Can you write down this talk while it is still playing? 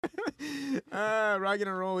Rocking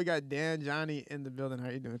and roll. We got Dan, Johnny in the building. How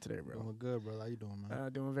you doing today, bro? Doing good, bro. How you doing,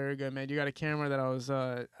 man? Doing very good, man. You got a camera that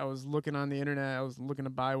I was looking on the internet. I was looking to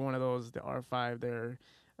buy one of those, the R5 there.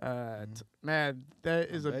 Man, that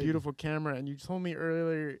is a baby. beautiful camera. And you told me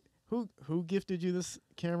earlier, who gifted you this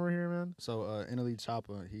camera here, man? So NLE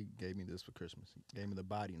Choppa, he gave me this for Christmas. He gave me the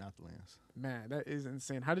body, not the lens. Man, that is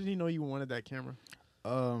insane. How did he know you wanted that camera?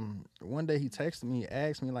 One day he texted me,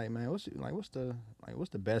 asked me like, man, what's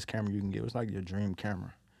the best camera you can get? What's like your dream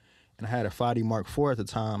camera? And I had a 5D Mark IV at the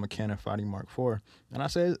time, a Canon 5D Mark IV, and I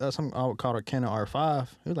said something I would call a Canon R5.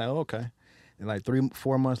 He was like, oh, okay. And like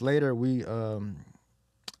 3-4 months later,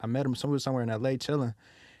 I met him somewhere in LA chilling,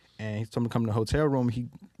 and he told me to come to the hotel room. He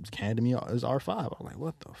handed me his R5. I was like,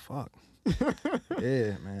 what the fuck?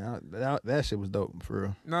 Yeah, man, that shit was dope for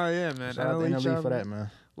real. No, yeah, man. Shout out to NLE for that, man.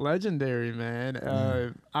 Legendary,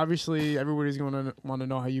 man. Obviously, everybody's going to want to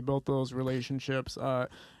know how you built those relationships.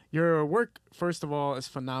 Your work, first of all, is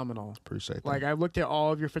phenomenal. Appreciate that. Like, I looked at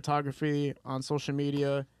all of your photography on social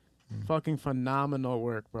media. Fucking phenomenal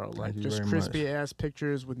work, bro. Like, just crispy ass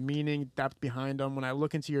pictures with meaning, depth behind them. When I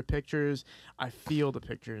look into your pictures, I feel the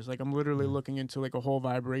pictures. Like, I'm literally looking into like a whole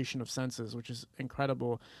vibration of senses, which is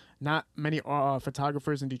incredible. Not many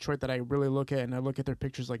photographers in Detroit that I really look at, and I look at their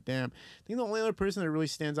pictures like, damn. I think the only other person that really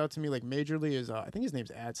stands out to me like majorly is I think his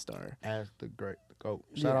name's Adstar. The GOAT.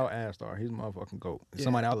 Shout out Adstar. He's a motherfucking GOAT. Yeah.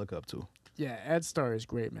 Somebody I look up to. Yeah, Adstar is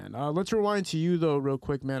great, man. Let's rewind to you, though, real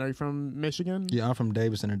quick, man. Are you from Michigan? Yeah, I'm from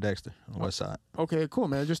Davidson and Dexter on the west side. Okay, cool,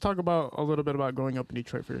 man. Just talk about a little bit about growing up in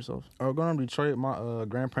Detroit for yourself. Growing up in Detroit, my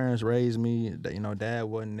grandparents raised me. Dad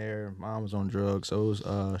wasn't there. Mom was on drugs, so it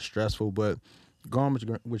was stressful. But going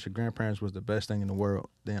with your grandparents was the best thing in the world.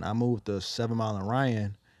 Then I moved to 7 Mile and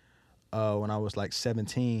Ryan when I was like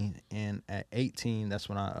 17. And at 18, that's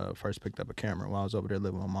when I first picked up a camera while I was over there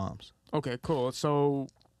living with my mom's. Okay, cool. So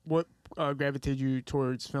what gravitated you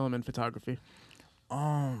towards film and photography?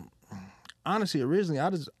 Honestly, originally I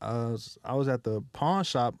was at the pawn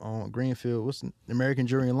shop on Greenfield, what's the American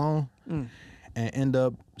Jewelry and Loan, and end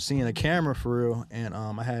up seeing a camera for real. And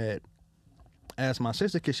I had asked my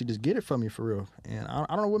sister, could she just get it for me for real? And I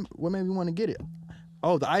don't know what made me want to get it.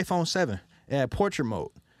 Oh, the iPhone 7. It had portrait mode.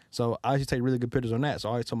 So I used to take really good pictures on that. So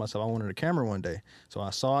I always told myself I wanted a camera one day. So I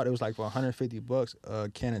saw it. It was like for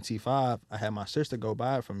 $150, Canon T5. I had my sister go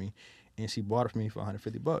buy it for me, and she bought it for me for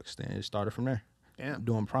 $150. Then it started from there. Damn.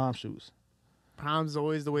 Doing prom shoots. Prom's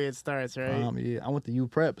always the way it starts, right? Yeah. I went to U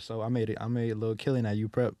Prep, so I made a little killing at U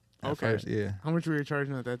Prep. At first, yeah. How much were you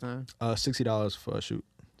charging at that time? $60 for a shoot.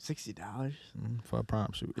 $60? For a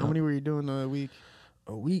prom shoot. How many were you doing a week?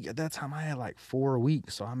 A week? At that time, I had like 4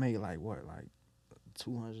 weeks, so I made like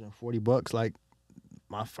 $240. Like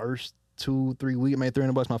my first 2-3 weeks, I made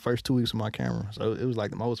 $300 my first 2 weeks with my camera. So it was like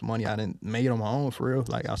the most money I didn't made on my own for real,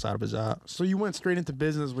 like outside of a job. So you went straight into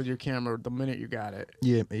business with your camera the minute you got it?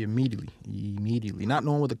 Yeah, immediately. Not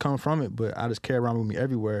knowing what to come from it, but I just carry around with me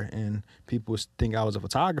everywhere, and people think I was a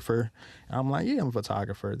photographer. And I'm like, yeah, I'm a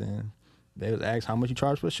photographer. Then they was asked how much you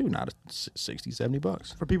charge for a shoot. Now it's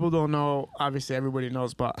 $60-$70. For people who don't know, obviously everybody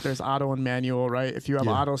knows, but there's auto and manual, right? If you have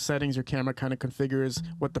auto settings, your camera kind of configures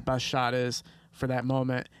what the best shot is for that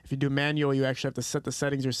moment. If you do manual, you actually have to set the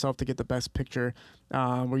settings yourself to get the best picture.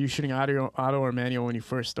 Were you shooting auto or manual when you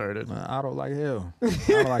first started? Man, auto like hell.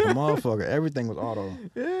 Auto like a motherfucker. Everything was auto.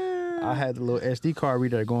 Yeah. I had the little SD card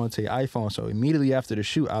reader that go into your iPhone, so immediately after the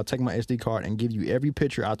shoot, I'll take my SD card and give you every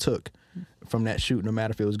picture I took from that shoot, no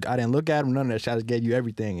matter if it was, I didn't look at them, none of that shit. I just gave you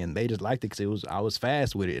everything, and they just liked it because I was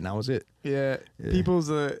fast with it, and that was it. Yeah.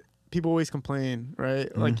 People always complain,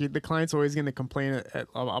 right? Like the client's always going to complain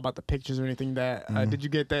about the pictures or anything. That did you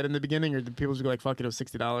get that in the beginning, or did people just go like, "Fuck it, it was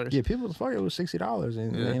 $60"? Yeah, people fuck it was $60,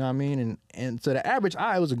 and you know what I mean. And to the average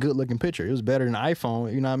eye, it was a good looking picture. It was better than the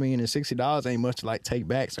iPhone, you know what I mean. And $60 ain't much to like take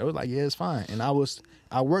back, so it was like, yeah, it's fine. And I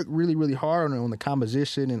worked really, really hard on the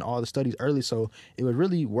composition and all the studies early, so it was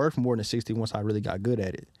really worth more than 60 once I really got good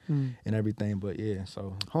at it and everything. But yeah,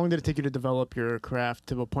 so how long did it take you to develop your craft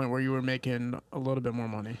to a point where you were making a little bit more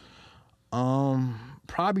money?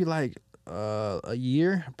 Probably like a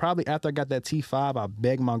year. Probably after I got that T5, I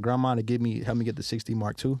begged my grandma to help me get the 60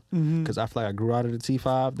 Mark II, because I feel like I grew out of the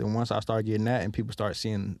T5. Then once I started getting that, and people started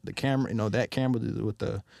seeing the camera, that camera with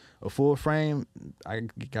a full frame, I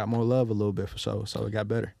got more love a little bit for so it got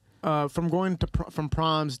better. From going to from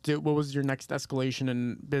proms, what was your next escalation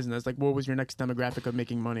in business? Like, what was your next demographic of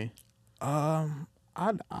making money? I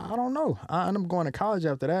don't know. I ended up going to college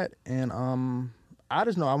after that, and I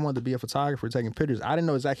just know I wanted to be a photographer taking pictures. I didn't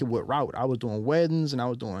know exactly what route. I was doing weddings, and I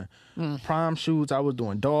was doing prom shoots. I was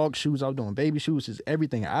doing dog shoots. I was doing baby shoots. It's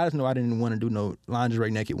everything. I just know I didn't want to do no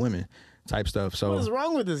lingerie naked women type stuff. So what's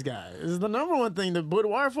wrong with this guy? This is the number one thing. The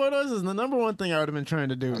boudoir photos is the number one thing I would have been trying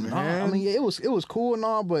to do, man. I mean, yeah, it was cool and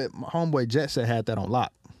all, but my homeboy Jet Set had that on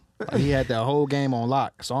lock. Like, he had that whole game on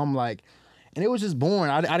lock. So I'm like, and it was just boring.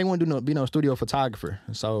 I didn't want to be no studio photographer.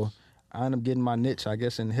 So I ended up getting my niche, I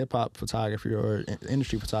guess, in hip hop photography or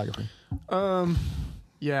industry photography.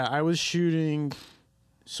 Yeah, I was shooting.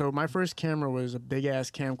 So my first camera was a big ass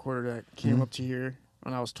camcorder that came up to here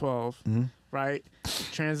when I was 12. Right?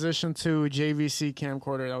 Transitioned to a JVC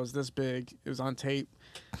camcorder that was this big. It was on tape.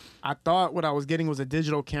 I thought what I was getting was a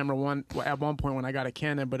digital camera at one point when I got a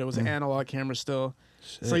Canon, but it was an analog camera still.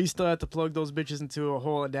 Shit. So you still had to plug those bitches into a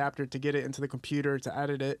whole adapter to get it into the computer to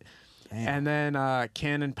edit it. Damn. And then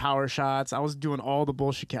Canon Power Shots. I was doing all the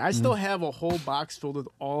bullshit. I still have a whole box filled with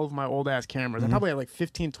all of my old-ass cameras. I probably had like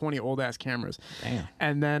 15, 20 old-ass cameras. Damn.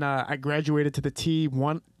 And then I graduated to the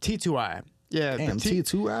T2i. Yeah, damn,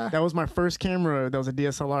 T2i? That was my first camera. That was a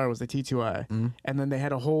DSLR. Was the T2i. And then they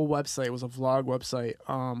had a whole website. It was a vlog website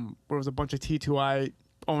where it was a bunch of T2i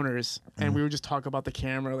owners, and we would just talk about the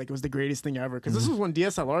camera like it was the greatest thing ever. Because this was when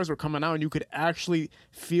DSLRs were coming out, and you could actually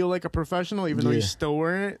feel like a professional, even though you still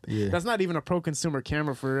weren't. Yeah. That's not even a pro consumer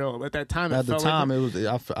camera for real. At that time, it was.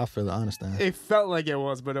 I feel I understand. It felt like it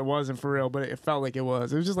was, but it wasn't for real. But it felt like it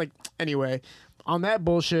was. It was just like anyway. On that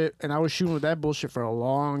bullshit, and I was shooting with that bullshit for a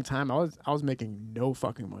long time. I was making no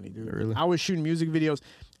fucking money, dude. Really? I was shooting music videos.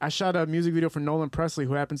 I shot a music video for Nolan Presley,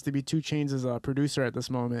 who happens to be 2 Chainz' producer at this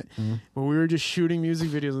moment. But we were just shooting music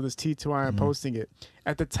videos with this T2i and posting it.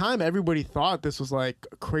 At the time, everybody thought this was like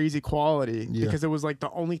crazy quality because it was like the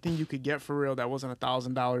only thing you could get for real that wasn't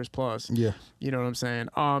 $1,000 plus. Yeah, you know what I'm saying.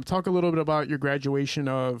 Talk a little bit about your graduation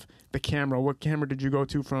of the camera. What camera did you go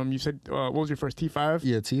to from? You said what was your first T5?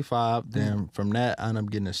 Yeah, T5. Then from that, I ended up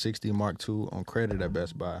getting a 60 Mark II on credit at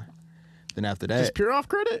Best Buy. Then after that, just pure off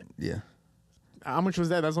credit. Yeah. How much was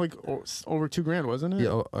that? That's like over $2,000, wasn't it?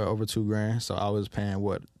 Yeah, over $2,000. So I was paying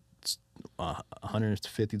what, $150,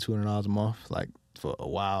 $200 a month, like for a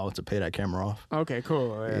while to pay that camera off. Okay,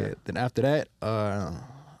 cool. Yeah. Then after that,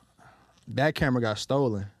 that camera got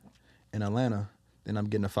stolen in Atlanta. Then I'm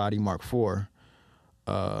getting a 5D Mark IV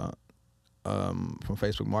from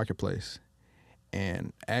Facebook Marketplace,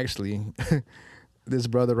 and actually, this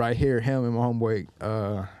brother right here, him and my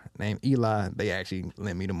homeboy named Eli, they actually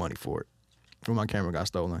lent me the money for it. When my camera got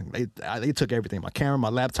stolen, they took everything: my camera, my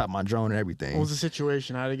laptop, my drone, and everything. What was the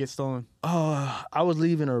situation? How did it get stolen? I was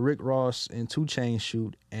leaving a Rick Ross and 2 Chainz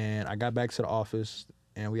shoot, and I got back to the office,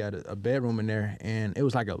 and we had a bedroom in there, and it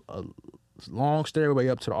was like a long stairway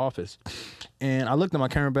up to the office. And I looked at my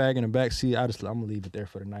camera bag in the back seat. I'm gonna leave it there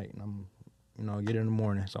for the night, and I'm get it in the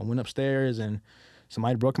morning. So I went upstairs, and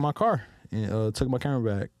somebody broke in my car and took my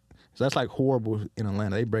camera bag. So that's like horrible in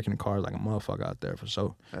Atlanta. They breaking the cars like a motherfucker out there for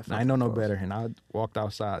sure. And I know no better. And I walked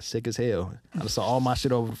outside sick as hell. I just saw all my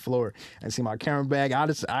shit over the floor and see my camera bag. I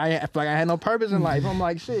feel like I had no purpose in life. I'm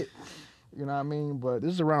like, shit. You know what I mean? But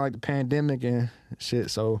this is around like the pandemic and shit.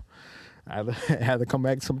 So I had to come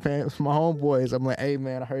back to my homeboys. I'm like, hey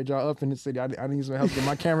man, I heard y'all up in the city. I need some help get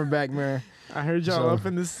my camera back, man. I heard y'all up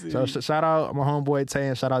in the city. So shout out my homeboy Tay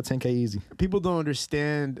and shout out 10K Easy. People don't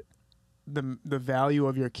understand the value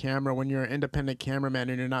of your camera when you're an independent cameraman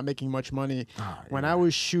and you're not making much money. When I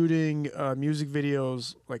was shooting music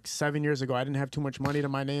videos like 7 years ago, I didn't have too much money to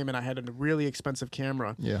my name, and I had a really expensive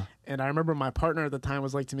camera. Yeah. And I remember my partner at the time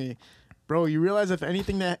was like to me, bro, you realize if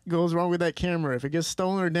anything that goes wrong with that camera, if it gets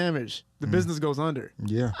stolen or damaged, the business goes under.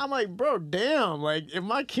 Yeah. I'm like, bro, damn. Like, if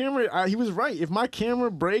my camera, he was right. If my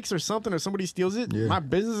camera breaks or something or somebody steals it, my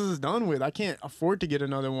business is done with. I can't afford to get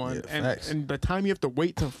another one. Yeah, and the time you have to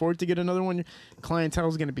wait to afford to get another one, your clientele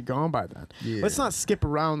is going to be gone by then. Yeah. Let's not skip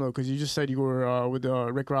around, though, because you just said you were with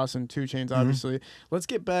Rick Ross and 2 Chainz, obviously. Let's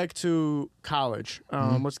get back to college.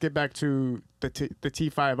 Let's get back to the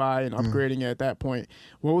T5i and upgrading it at that point.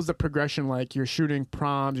 What was the progression like? You're shooting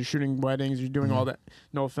proms, you're shooting weddings, you're doing all that.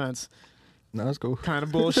 No offense. No, that's cool. Kind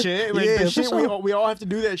of bullshit. Like, the shit we all have to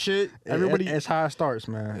do that shit. Everybody. It's how it starts,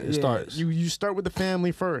 man. It starts. You start with the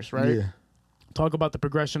family first, right? Yeah. Talk about the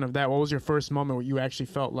progression of that. What was your first moment where you actually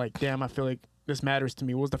felt like, damn, I feel like this matters to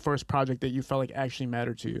me? What was the first project that you felt like actually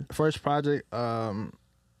mattered to you? First project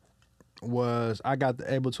was I got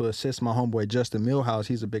able to assist my homeboy Justin Millhouse.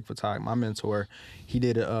 He's a big photographer, my mentor. He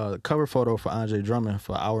did a cover photo for Andre Drummond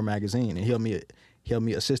for Our Magazine, and he helped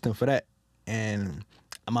me assist him for that. And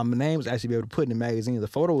my name was actually able to put in the magazine as a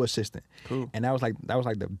photo assistant. Cool. And that was like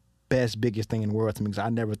the biggest thing in the world to me because I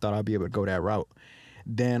never thought I'd be able to go that route.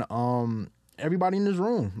 Then everybody in this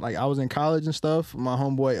room. Like, I was in college and stuff. My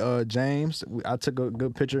homeboy James, I took a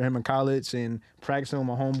good picture of him in college and practicing with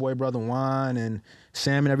my homeboy brother Juan and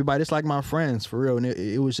Sam and everybody. It's like my friends, for real. And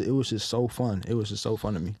it was just so fun. It was just so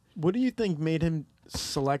fun to me. What do you think made him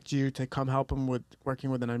select you to come help him with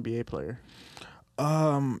working with an NBA player?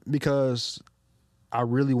 Because I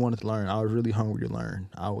really wanted to learn. I was really hungry to learn.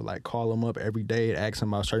 I would like call him up every day and ask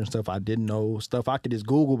him about certain stuff I didn't know, stuff I could just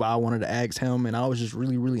Google, but I wanted to ask him, and I was just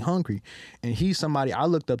really, really hungry. And he's somebody I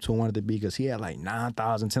looked up to and wanted to be, because he had like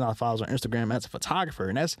 9,000, 10,000 followers on Instagram as a photographer,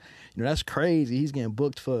 and that's, you know, that's crazy. He's getting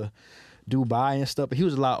booked for Dubai and stuff, but he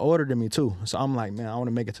was a lot older than me too. So I'm like, man, I want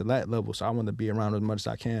to make it to that level, so I want to be around as much as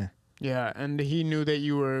I can. Yeah, and he knew that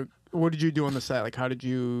you were. What did you do on the set? Like, how did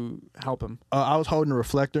you help him? I was holding a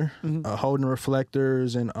reflector, holding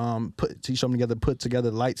reflectors, and put together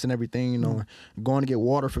lights and everything. You know, going to get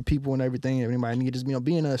water for people and everything. If anybody needed, just, you know,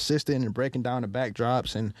 being an assistant and breaking down the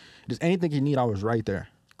backdrops and just anything you need, I was right there.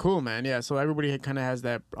 Cool, man. Yeah. So everybody kind of has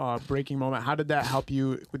that breaking moment. How did that help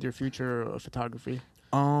you with your future of photography?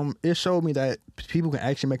 It showed me that people can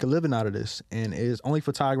actually make a living out of this, and it's only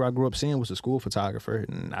photographer I grew up seeing was a school photographer,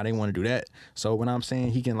 and I didn't want to do that. So when I'm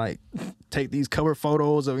saying he can like take these cover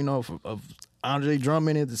photos of, you know, of Andre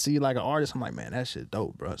Drummond and to see like an artist, I'm like, man, that shit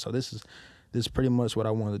dope, bro. So this is pretty much what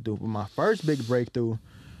I wanted to do. But my first big breakthrough,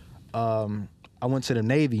 I went to the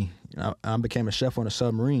Navy. You know, I became a chef on a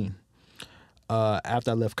submarine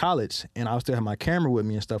after I left college, and I still had my camera with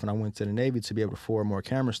me and stuff, and I went to the Navy to be able to afford more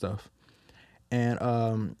camera stuff.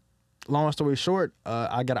 And long story short,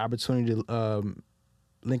 I got an opportunity to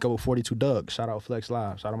link up with 42 Doug. Shout out Flex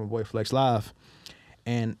Live. Shout out my boy Flex Live.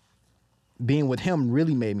 And being with him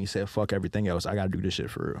really made me say, fuck everything else. I got to do this shit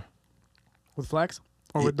for real. With Flex?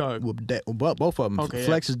 Or with Doug? With both of them. Okay,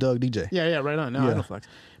 Flex is Doug DJ. Yeah, right on. No, I know Flex.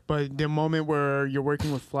 But the moment where you're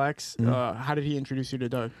working with Flex, how did he introduce you to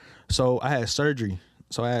Doug? So I had surgery.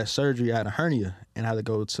 I had a hernia, and I had to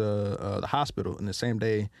go to the hospital. And the same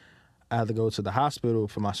day I had to go to the hospital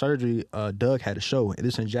for my surgery, Doug had a show. And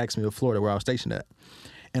this is in Jacksonville, Florida, where I was stationed at.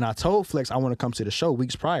 And I told Flex I want to come to the show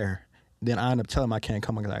weeks prior. Then I ended up telling him I can't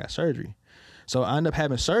come because I got surgery. So I ended up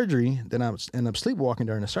having surgery. Then I ended up sleepwalking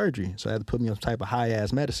during the surgery. So I had to put me on some type of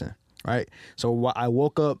high-ass medicine, right? So I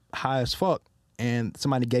woke up high as fuck, and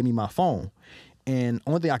somebody gave me my phone. And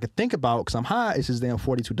only thing I could think about, because I'm high, is this damn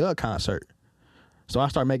 42 Doug concert. So I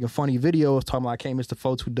started making funny videos talking about I came to the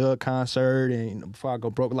 42 Doug concert, and before I go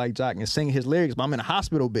broke like Jock, and singing his lyrics, but I'm in a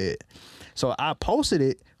hospital bed. So I posted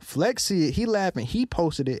it, Flex see it, he laughed, and he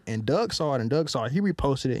posted it, and Doug saw it, he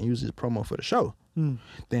reposted it and used his promo for the show.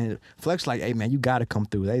 Then Flex like, hey man, you gotta come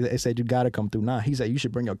through. They said you gotta come through now. He said you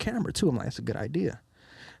should bring your camera too. I'm like, that's a good idea.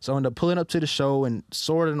 So I ended up pulling up to the show and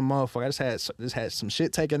sorting the motherfucker. I just had some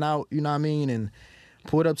shit taken out, you know what I mean, and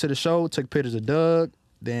pulled up to the show, took pictures of Doug.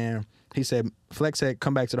 Then he said, Flex said,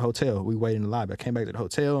 come back to the hotel. We waited in the lobby. I came back to the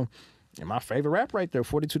hotel, and my favorite rapper right there,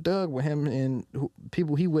 42 Doug, with him and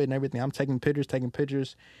people he with and everything. I'm taking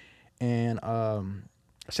pictures, and I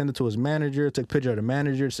sent it to his manager, took a picture of the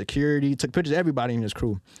manager, security, took pictures of everybody in his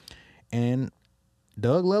crew. And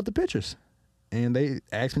Doug loved the pictures, and they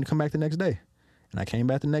asked me to come back the next day. And I came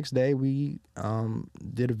back the next day. We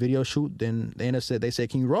did a video shoot. Then they said,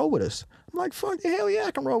 can you roll with us? I'm like, fuck, hell yeah,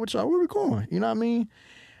 I can roll with y'all. Where we going? You know what I mean?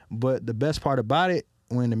 But the best part about it,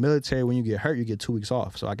 when in the military, when you get hurt, you get 2 weeks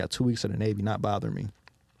off. So I got 2 weeks of the Navy not bothering me.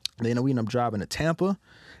 Then we ended up driving to Tampa,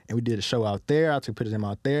 and we did a show out there. I took pictures of them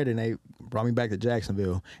out there. Then they brought me back to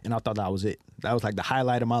Jacksonville, and I thought that was it. That was like the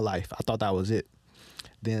highlight of my life. I thought that was it.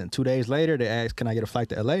 Then 2 days later, they asked, can I get a flight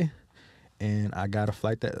to L.A.? And I got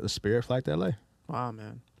a Spirit flight to L.A. Wow,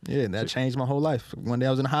 man. Yeah, that changed my whole life. One day I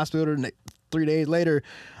was in the hospital, and 3 days later,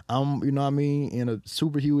 I'm, you know what I mean, in a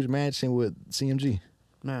super huge mansion with CMG.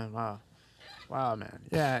 Man, wow, man.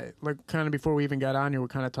 Yeah, like kind of before we even got on here, we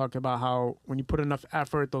kind of talked about how when you put enough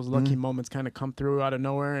effort, those lucky moments kind of come through out of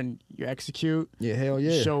nowhere, and you execute. Yeah, hell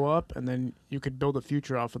yeah. You show up, and then you could build a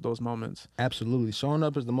future off of those moments. Absolutely. Showing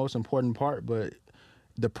up is the most important part, but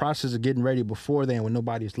the process of getting ready before then when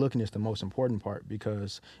nobody's looking is the most important part,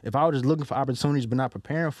 because if I was just looking for opportunities but not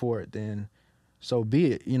preparing for it, then so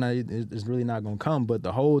be it. You know, it's really not going to come. But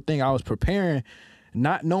the whole thing, I was preparing,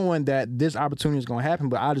 not knowing that this opportunity is going to happen,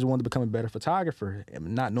 but I just wanted to become a better photographer,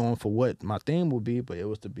 not knowing for what my theme would be, but it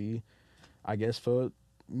was to be, I guess, for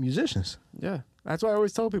musicians. Yeah. That's why I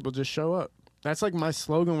always tell people, just show up. That's like my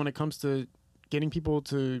slogan when it comes to getting people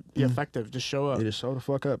to be effective. Just show up. Yeah, just show the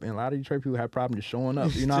fuck up. And a lot of Detroit people have problems just showing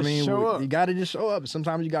up. You know what I mean? Show up. You got to just show up.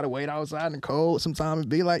 Sometimes you got to wait outside in the cold. Sometimes it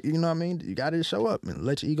be like, you know what I mean? You got to just show up and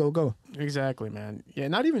let your ego go. Exactly, man. Yeah,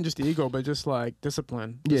 not even just the ego, but just like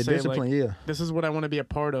discipline. Yeah, discipline, yeah. This is what I want to be a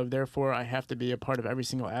part of, therefore I have to be a part of every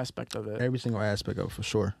single aspect of it. Every single aspect of it, for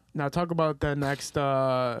sure. Now talk about the next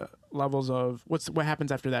levels of what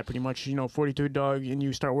happens after that, pretty much. 42 Doug, and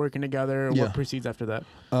you start working together. Yeah. What precedes after that?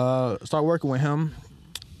 Start working with him.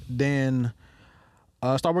 Then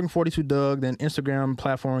start working 42 Doug. Then Instagram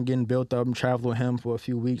platform getting built up and travel with him for a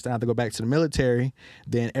few weeks. Then I have to go back to the military.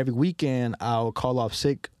 Then every weekend I'll call off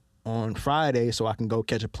sick on Friday so I can go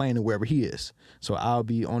catch a plane to wherever he is. So I'll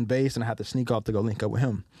be on base and I have to sneak off to go link up with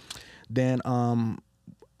him. Then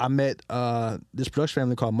I met this production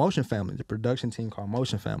family called Motion Family, the production team called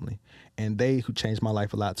Motion Family. And who changed my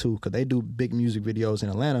life a lot too, because they do big music videos in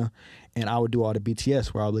Atlanta, and I would do all the BTS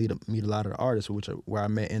where I would meet a lot of the artists, where I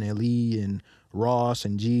met NLE and Ross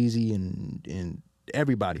and Jeezy and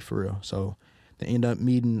everybody for real. So they end up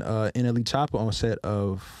meeting NLE Choppa on set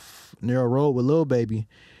of Narrow Road with Lil Baby.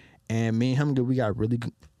 And me and him, we got really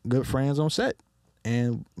good friends on set.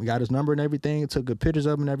 And we got his number and everything, took good pictures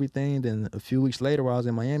of him and everything. Then a few weeks later, while I was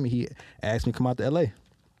in Miami, he asked me to come out to LA.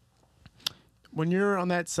 When you're on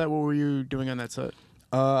that set, what were you doing on that set?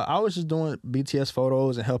 I was just doing BTS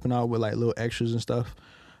photos and helping out with like little extras and stuff.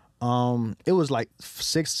 It was like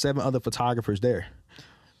 6, 7 other photographers there.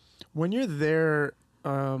 When you're there,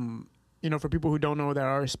 for people who don't know that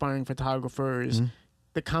are aspiring photographers,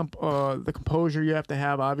 the composure you have to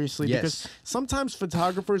have, obviously, yes. Because sometimes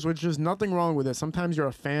photographers, which there's nothing wrong with it, sometimes you're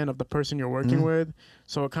a fan of the person you're working with,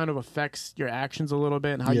 so it kind of affects your actions a little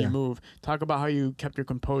bit and how you move. Talk about how you kept your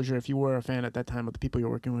composure if you were a fan at that time of the people you're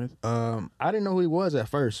working with. I didn't know who he was at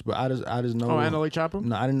first, but I just know. Oh, NLE Choppa?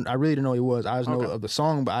 No, I really didn't know who he was. I just know of the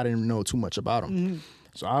song, but I didn't know too much about him.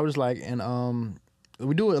 So I was like, and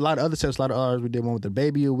we do a lot of other sets, a lot of others. We did one with the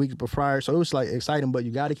baby a week prior, so it was like exciting. But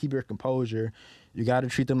you got to keep your composure. You got to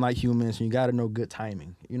treat them like humans, and you got to know good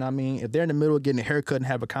timing. You know what I mean? If they're in the middle of getting a haircut and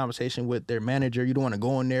have a conversation with their manager, you don't want to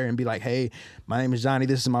go in there and be like, "Hey, my name is Johnnie.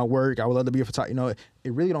 This is my work. I would love to be a photographer."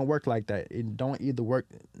 It really don't work like that. It don't either work,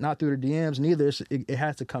 not through the DMs, neither. It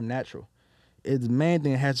has to come natural. It's the main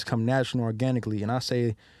thing. It has to come natural and organically. And I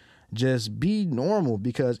say, just be normal,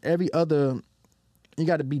 because every other, you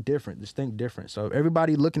got to be different, distinct different. So if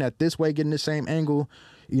everybody looking at this way, getting the same angle,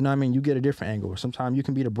 you know what I mean, you get a different angle. Sometimes you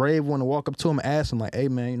can be the brave one to walk up to them and ask them like, "Hey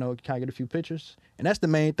man, can I get a few pictures?" And that's the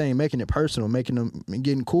main thing, making it personal, making them,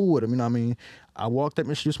 getting cool with them. You know what I mean? I walked up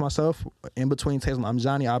and introduced myself. In between texting, "I'm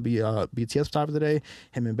Johnnie. I'll be BTS photographer today."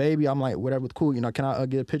 Him and Baby, I'm like, "Whatever, cool. Can I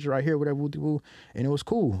get a picture right here? Whatever, and it was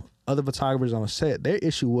cool. Other photographers on set, their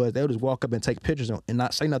issue was they would just walk up and take pictures and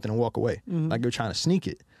not say nothing and walk away, like they're trying to sneak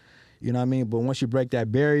it. You know what I mean? But once you break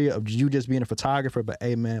that barrier of you just being a photographer, but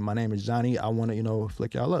hey man, my name is Johnnie, I want to,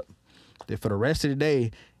 flick y'all up. Then for the rest of the day,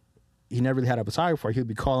 he never really had a photographer. He'd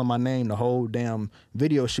be calling my name the whole damn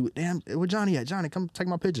video shoot. "Damn, where Johnnie at? Johnnie, come take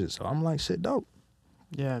my pictures." So I'm like, shit, dope.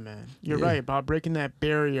 Yeah, man. You're right about breaking that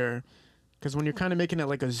barrier. Because when you're kind of making it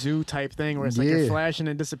like a zoo type thing where it's like you're flashing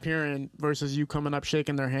and disappearing versus you coming up,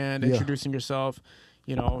 shaking their hand, introducing yourself,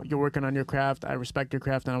 you're working on your craft. I respect your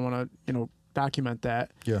craft and I want to, document that.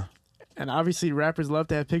 Yeah. And obviously, rappers love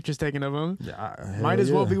to have pictures taken of them. Yeah, might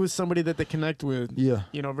as well be with somebody that they connect with. Yeah.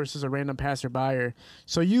 Versus a random passerby.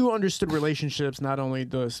 So you understood relationships, not only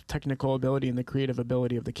the technical ability and the creative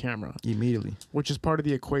ability of the camera. Immediately. Which is part of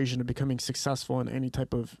the equation of becoming successful in any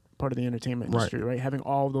type of part of the entertainment industry, right? Having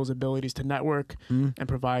all of those abilities to network and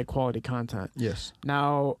provide quality content. Yes.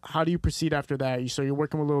 Now, how do you proceed after that? So you're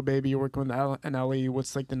working with Lil Baby, you're working with NLE.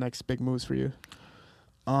 What's like the next big moves for you?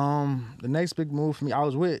 The next big move for me, I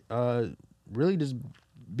was with really just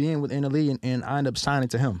being with NLE, and I ended up signing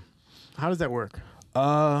to him. How does that work?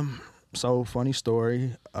 So funny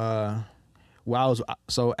story. So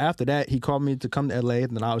after that, he called me to come to LA,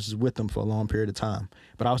 and then I was just with him for a long period of time.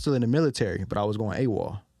 But I was still in the military, but I was going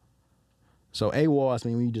AWOL. So AWOL, I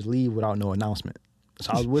mean, when you just leave without no announcement.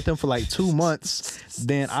 So I was with him for like 2 months.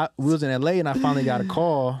 Then we was in LA, and I finally got a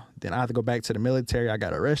call. Then I had to go back to the military. I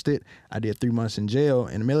got arrested. I did 3 months in jail,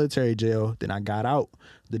 in the military jail. Then I got out.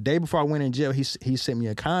 The day before I went in jail, he sent me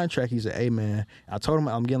a contract. He said, "Hey man," I told him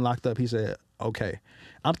I'm getting locked up. He said, "Okay."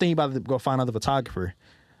 I'm thinking about to go find another photographer.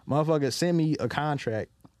 Motherfucker sent me a contract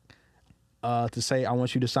to say, "I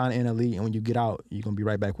want you to sign NLE, and when you get out, you're gonna be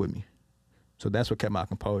right back with me." So that's what kept my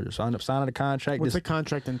composure. So I ended up signing the contract. What's the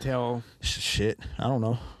contract entail? Shit, I don't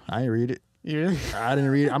know. I ain't read it. Yeah. I didn't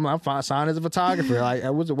read it. I'm signed as a photographer. Like,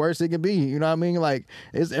 what's the worst it could be? You know what I mean? Like,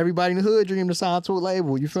 it's everybody in the hood dream to sign to a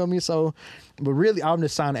label. You feel me? So, but really, I'm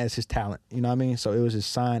just signed as his talent. You know what I mean? So it was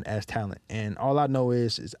just signed as talent. And all I know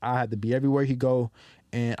is I had to be everywhere he go.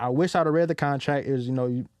 And I wish I'd have read the contract. It was,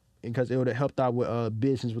 because it would have helped out with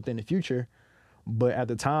business within the future. But at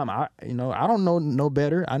the time, I don't know no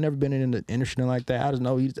better. I never been in the industry like that. I just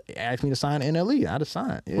know he asked me to sign NLE. I just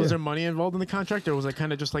signed. Yeah. Was there money involved in the contract, or was it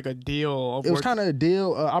kind of just like a deal? It was kind of a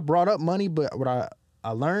deal. I brought up money, but what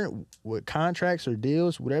I learned with contracts or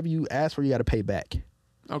deals, whatever you ask for, you got to pay back.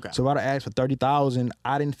 Okay. So if I'd asked for $30,000,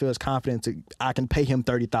 I didn't feel as confident I can pay him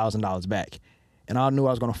 $30,000 back. And I knew I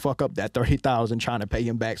was gonna fuck up that $30,000 trying to pay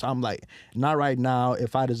him back. So I'm like, not right now.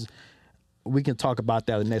 We can talk about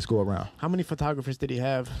that the next go around. How many photographers did he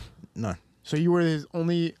have? None. So you were his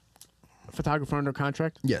only photographer under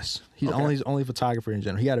contract? Yes. He's only photographer in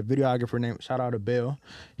general. He had a videographer named, shout out to Bill.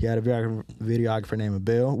 He had a videographer named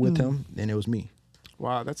Bill with him, and it was me.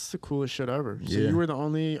 Wow, that's the coolest shit ever. So you were the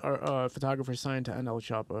only photographer signed to NLE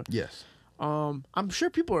Choppa. Yes. I'm sure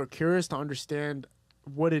people are curious to understand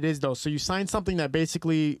what it is, though. So you signed something that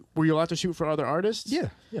basically, were you allowed to shoot for other artists? Yeah.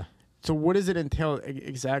 So what does it entail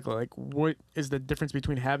exactly? Like, what is the difference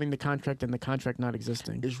between having the contract and the contract not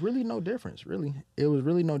existing? It's really no difference, really. It was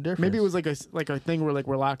really no difference. Maybe it was like a thing where like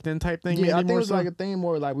we're locked in type thing. Yeah, I think it was like a thing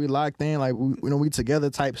more like we locked in, like we together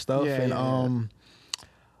type stuff. Yeah,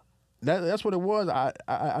 that's what it was.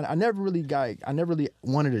 I never really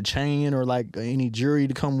wanted a chain or like any jury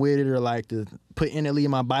to come with it or like to put NLE in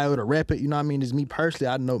my bio to rep it. You know what I mean? It's me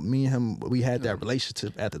personally. I know me and him, we had that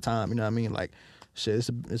relationship at the time. You know what I mean? Like, shit,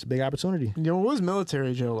 it's a big opportunity. What was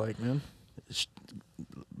military jail like, man?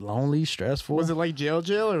 Lonely, stressful. Was it like jail,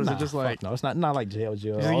 or was it just like? No, it's not like jail.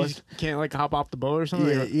 You can't like hop off the boat or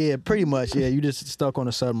something. Yeah, pretty much. Yeah, you just stuck on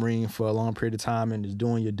a submarine for a long period of time and just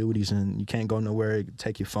doing your duties, and you can't go nowhere.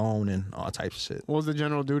 Take your phone and all types of shit. What was the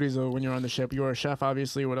general duties though when you're on the ship? You were a chef,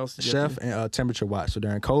 obviously. What else? Chef and temperature watch. So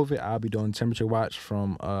during COVID, I'll be doing temperature watch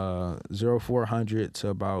from 0400 to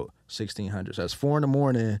about 1600. So that's 4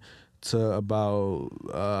 a.m. to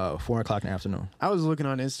about 4 o'clock in the afternoon. I was looking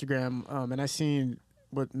on Instagram and I seen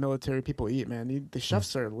what military people eat, man. The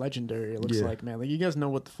chefs are legendary. It looks like, man. Like, you guys know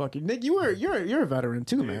what the fuck. Nick, you're a veteran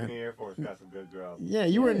too, man. The Air Force got some good grub. Yeah,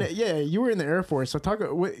 you were in the Air Force. So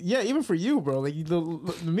even for you, bro. Like the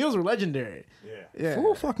meals were legendary. Yeah.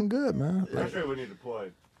 Food fucking good, man. I'm sure when you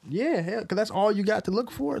deployed. Yeah, hell, because that's all you got to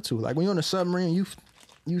look forward to. Like when you're on a submarine,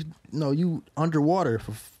 you underwater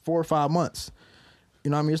for 4 or 5 months. You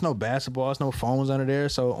know what I mean? There's no basketball, there's no phones under there.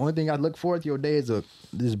 So only thing I look forward to your day is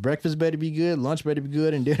this breakfast better be good, lunch better be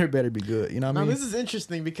good, and dinner better be good. You know what I mean? Now this is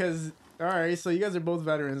interesting because all right, so you guys are both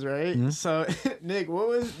veterans, right? Mm-hmm. So Nick,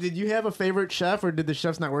 did you have a favorite chef, or did the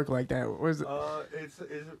chefs not work like that? What was it? It's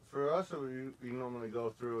for us. We normally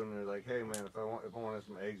go through and they're like, hey man, if I wanted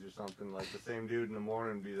some eggs or something, like the same dude in the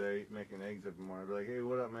morning be there making eggs every morning. I'd be like, hey,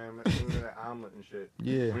 what up, man? Make me that omelet and shit.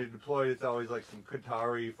 Yeah. When you deploy, it's always like some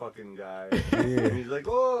Qatari fucking guy. Yeah. And he's like,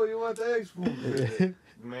 oh, you want the eggs? Food?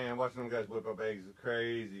 Man, watching them guys whip up eggs is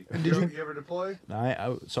crazy. You ever deploy?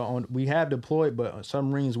 We have deployed, but on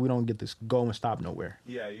submarines we don't get to go and stop nowhere.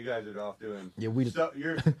 Yeah, you guys are off doing. Yeah,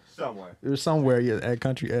 you're somewhere. You're somewhere, yeah, at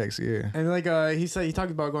Country X, yeah. And like he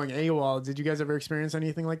talked about going AWOL. Did you guys ever experience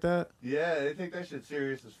anything like that? Yeah, they take that shit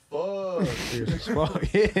serious as fuck. Serious as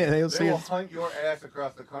fuck. Yeah, they will hunt your ass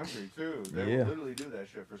across the country too. They will literally do that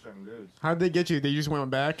shit for certain dudes. How'd they get you? They just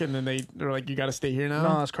went back and then they're like, you got to stay here now.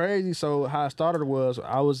 No, it's crazy. So how I started was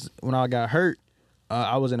when I got hurt.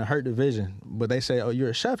 I was in a hurt division, but they say, oh,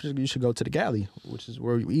 you're a chef, you should go to the galley, which is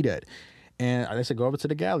where you eat at. And they said, go over to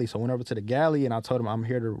the galley. So I went over to the galley, and I told them I'm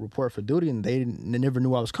here to report for duty, and they never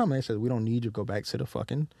knew I was coming. They said, we don't need you to go back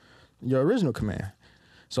to your original command.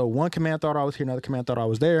 So one command thought I was here, another command thought I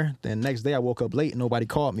was there. Then next day I woke up late and nobody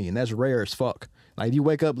called me, and that's rare as fuck. Like, if you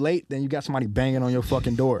wake up late, then you got somebody banging on your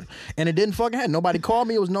fucking door. And it didn't fucking happen. Nobody called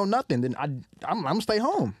me. It was no nothing. Then I'm going to stay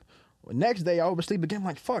home. Next day, I oversleep again. I'm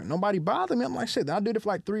like, fuck, nobody bothered me. I'm like, shit. Then I did it for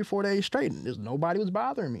like 3 or 4 days straight, and nobody was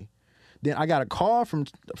bothering me. Then I got a call from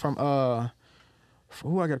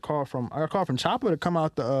who I got a call from? I got a call from Choppa to come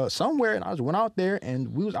out somewhere, and I just went out there,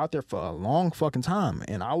 and we was out there for a long fucking time,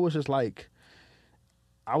 and I was just like,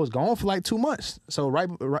 I was gone for like 2 months. So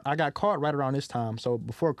I got caught right around this time. So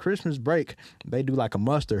before Christmas break, they do like a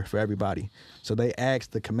muster for everybody. So they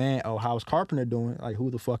asked the command, oh, how's Carpenter doing? Like, who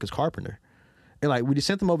the fuck is Carpenter? And like, we just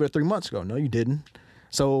sent them over there 3 months ago. No, you didn't.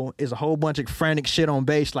 So it's a whole bunch of frantic shit on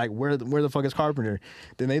base, like, where the fuck is Carpenter?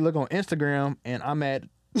 Then they look on Instagram, and I'm at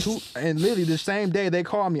and literally the same day they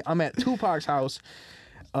call me, I'm at Tupac's house.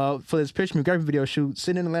 for this picture photography video shoot,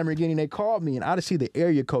 sitting in the Lamborghini, they called me, and I just see the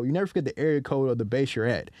area code. You never forget the area code of the base you're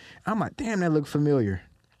at. I'm like, damn, that look familiar.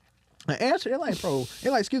 I answer, they're like, bro,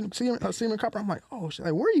 they're like, excuse me, Seaman Copper. I'm like, oh shit,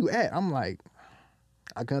 like, where are you at? I'm like,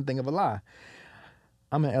 I couldn't think of a lie.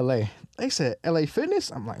 I'm in LA. They said LA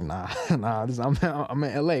Fitness. I'm like, nah. I'm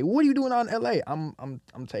in LA. What are you doing out in LA? I'm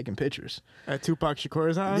taking pictures at Tupac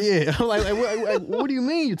Shakur's house. Yeah. I'm like what do you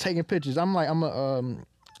mean you're taking pictures? I'm like, I'm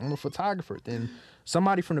a photographer. Then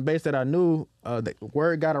somebody from the base that I knew, the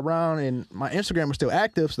word got around, and my Instagram was still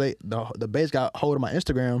active. So the base got hold of my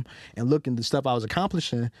Instagram and looking at the stuff I was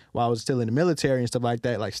accomplishing while I was still in the military and stuff like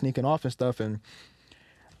that, like sneaking off and stuff. And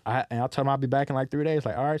I told them I'll be back in like 3 days.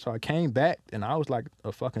 Like, all right. So I came back, and I was like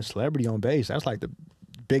a fucking celebrity on base. That's like the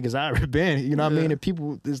biggest I ever been. You know what I mean? And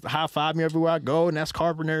people just high five me everywhere I go, and that's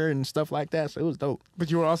Carpenter and stuff like that. So it was dope. But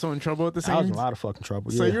you were also in trouble at the same time? I was in a lot of fucking trouble.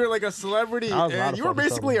 So you were like a celebrity, and you were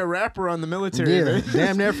basically a rapper on the military. Yeah, man.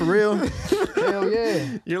 damn near for real. Hell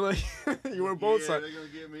yeah. You're like, you were both sides. They're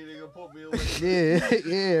gonna get me. They're gonna put me away.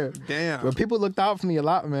 Yeah. Damn. But people looked out for me a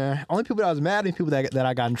lot, man. Only people that I was mad at, people that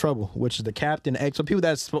I got in trouble, which is the captain, the ex. So people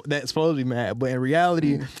that's supposed to be mad, but in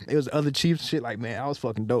reality, it was other chiefs and shit. Like, man, I was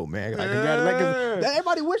fucking dope, man. Like,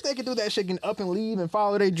 everybody wish they could do that shit, can up and leave and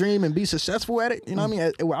follow their dream and be successful at it. You know what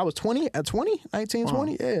I mean? I was 20, 19,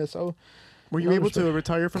 20. Yeah, so. Were you able to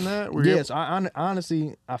retire from that? Yes, I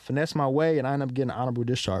honestly, I finessed my way, and I ended up getting an honorable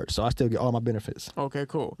discharge, so I still get all my benefits. Okay,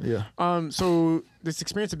 cool. Yeah. So this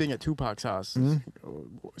experience of being at Tupac's house.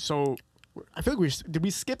 So I feel like did we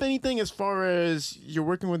skip anything as far as you're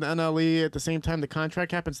working with the NLE at the same time the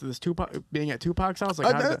contract happens to this Tupac being at Tupac's house?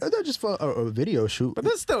 Like, that's just for a video shoot. But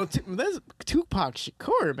that's still that's Tupac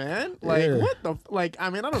Shakur, man. Like what the like? I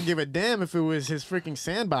mean, I don't give a damn if it was his freaking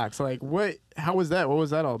sandbox. Like what? How was that? What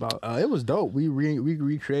was that all about? It was dope. We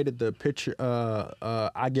recreated the picture.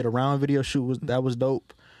 I Get Around video shoot. That was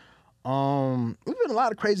dope. We've been a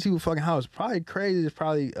lot of crazy people fucking house. Probably crazy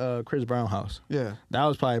is Chris Brown house. Yeah. That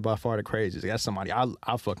was probably by far the craziest. That's somebody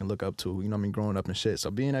I fucking look up to, you know what I mean, growing up and shit. So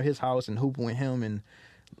being at his house and hooping with him and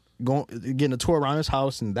getting a tour around his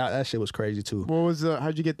house, and that shit was crazy too. What was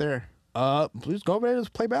how'd you get there? Just go over there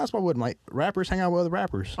and play basketball with him. Like, rappers hang out with other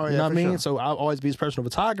rappers. You know what I mean? Sure. So I'll always be his personal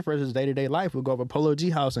photographer. His day-to-day life. We'll go over to Polo G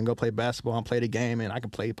house and go play basketball and play the game, and I can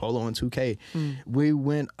play polo in 2K. We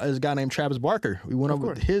went, this guy named Travis Barker. We went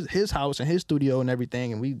over to his house and his studio and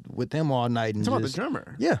everything, and we with him all night. And about the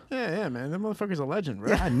drummer. Yeah. Yeah, man. That motherfucker's a legend, bro.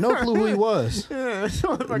 Yeah, I had no clue who he was. Yeah, that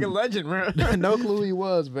motherfucking legend, bro. No clue who he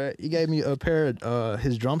was, but he gave me a pair of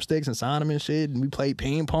his drumsticks and signed them and shit, and we played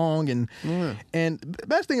ping pong. And the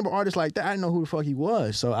best thing about artists like that, I didn't know who the fuck he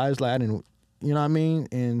was, so I was like, I didn't, you know what I mean?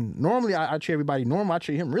 And normally I treat everybody normal. I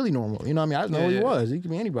treat him really normal. You know what I mean? I just know who he was. He could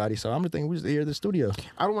be anybody. So I'm just thinking we just here at the studio.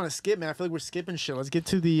 I don't want to skip, man. I feel like we're skipping shit. Let's get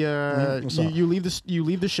to the you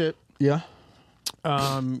leave the ship. Yeah.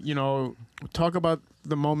 You know, talk about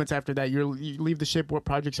the moments after that. You leave the ship. What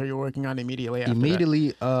projects are you working on immediately after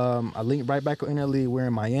that? I linked right back with NLE. We're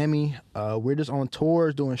in Miami. We're just on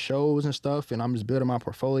tours doing shows and stuff, and I'm just building my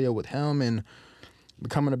portfolio with him and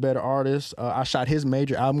becoming a better artist. I shot his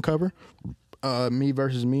major album cover, Me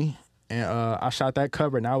Versus Me, and I shot that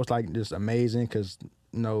cover, and that was like just amazing because,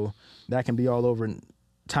 you know, that can be all over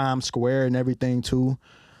Times Square and everything too.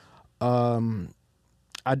 I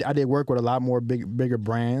did work with a lot more bigger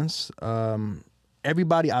brands.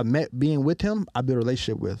 Everybody I met being with him, I built a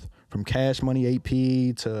relationship with, from Cash Money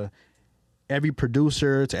AP to every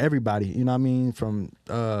producer to everybody, you know what I mean? From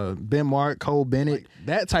Ben Mark, Cole Bennett,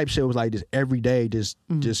 that type shit was like just every day, just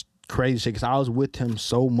crazy shit. Cause I was with him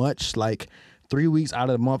so much, like 3 weeks out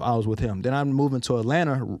of the month I was with him. Then I'm moving to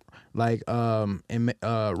Atlanta, like right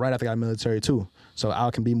after I got military too. So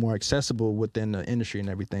I can be more accessible within the industry and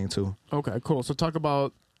everything too. Okay, cool. So talk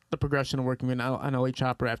about the progression of working with NLE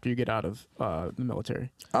Choppa after you get out of the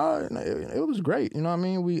military. It was great. You know what I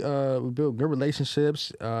mean? We built good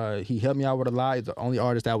relationships. He helped me out with a lot. He's the only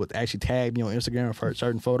artist that would actually tag me on Instagram for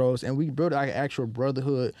certain photos. And we built like an actual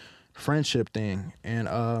brotherhood friendship thing.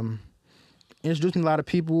 And introduced me to a lot of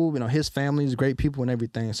people. You know, his family is great people and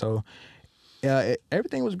everything. So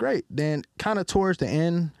everything was great. Then kind of towards the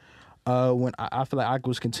end, when I feel like I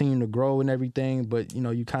was continuing to grow and everything, but, you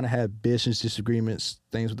know, you kind of have business disagreements,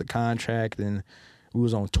 things with the contract, and we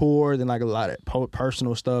was on tour, then like a lot of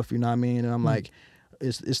personal stuff, you know what I mean? And I'm like,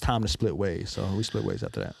 it's time to split ways. So we split ways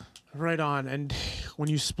after that. Right on. And when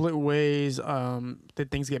you split ways,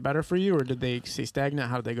 did things get better for you, or did they stay stagnant?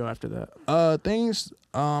 How did they go after that? Things,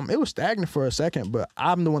 it was stagnant for a second, but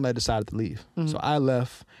I'm the one that decided to leave. So I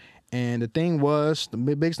left, and the thing was, the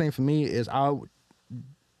biggest thing for me is I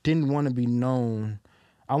didn't want to be known.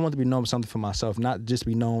 I wanted to be known for something for myself, not just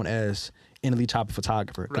be known as NLE Choppa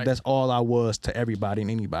photographer. Because that's all I was to everybody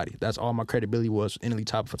and anybody. That's all my credibility was NLE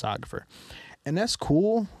Choppa photographer. And that's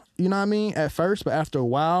cool, you know what I mean, at first. But after a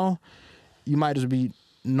while, you might just be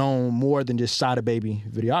known more than just Sada Baby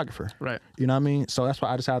videographer. Right. You know what I mean? So that's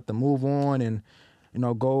why I decided to move on and,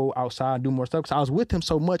 go outside and do more stuff. Because I was with him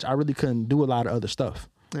so much, I really couldn't do a lot of other stuff.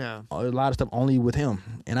 Yeah. A lot of stuff only with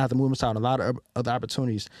him. And I had to move aside on a lot of other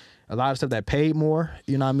opportunities. A lot of stuff that paid more,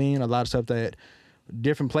 you know what I mean? A lot of stuff that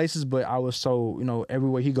different places, but I was so,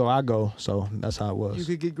 everywhere he go, I go. So that's how it was. You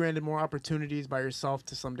could get granted more opportunities by yourself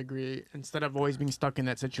to some degree instead of always being stuck in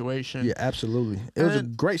that situation. Yeah, absolutely. It was a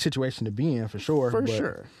great situation to be in for sure. For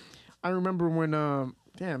sure. I remember when,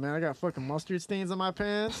 damn, man, I got fucking mustard stains on my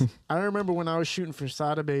pants. I remember when I was shooting for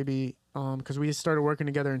Sada Baby, because we started working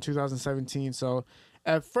together in 2017. So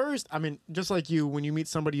at first, I mean, just like you, when you meet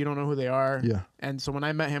somebody, you don't know who they are. Yeah. And so when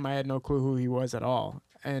I met him, I had no clue who he was at all.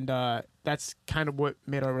 And that's kind of what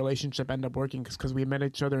made our relationship end up working, because we met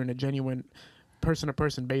each other in a genuine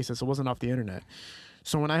person-to-person basis. It wasn't off the internet.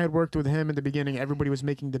 So when I had worked with him in the beginning, everybody was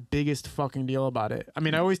making the biggest fucking deal about it. I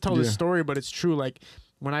mean, I always tell this story, but it's true. Like,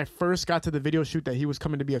 when I first got to the video shoot that he was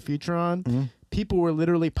coming to be a feature on, people were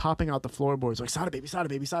literally popping out the floorboards. Like, Sada Baby, Sada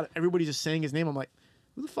Baby, Sada. Everybody just saying his name. I'm like,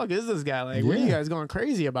 who the fuck is this guy? Like, what are you guys going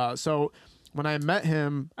crazy about? So when I met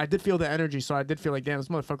him, I did feel the energy. So I did feel like, damn, this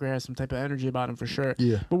motherfucker has some type of energy about him for sure.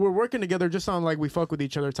 Yeah. But we're working together just on like we fuck with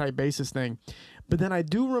each other type basis thing. But then I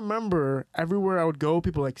do remember everywhere I would go,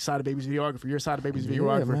 people like, Sada Baby's videographer, you're Sada Baby's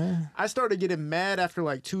videographer. Man. I started getting mad after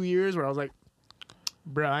like 2 years where I was like,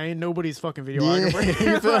 bro, I ain't nobody's fucking videographer.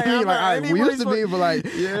 You feel me? Like, we used to be, but like,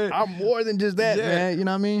 I'm more than just that, man. You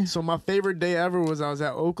know what I mean? So my favorite day ever was I was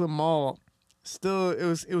at Oakland Mall. Still, it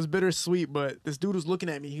was bittersweet, but this dude was looking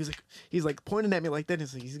at me. He's like pointing at me like that. And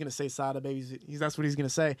he's gonna say Sada Baby. That's what he's gonna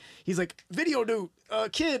say. He's like, video dude,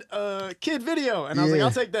 kid video. And I was like,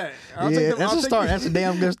 I'll take that. That's a start. That's a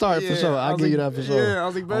damn good start for sure. I'll give you that for sure. Yeah, I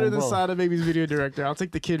was like, better than Sada Baby's video director. I'll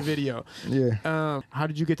take the kid video. Yeah. How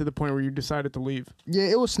did you get to the point where you decided to leave? Yeah,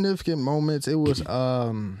 it was significant moments. It was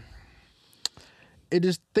it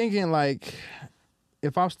just thinking like,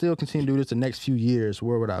 if I still continue to do this the next few years,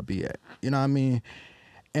 where would I be at? You know what I mean?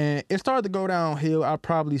 And it started to go downhill. I'd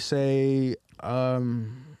probably say it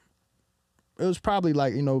was probably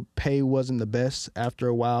like, pay wasn't the best after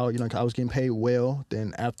a while. I was getting paid well.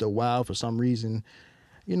 Then after a while, for some reason,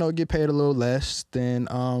 get paid a little less. Then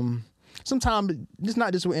sometimes, it's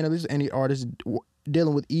not just with any artist,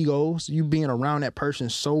 dealing with egos, you being around that person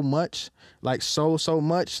so much, like so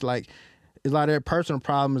much, like, a lot of their personal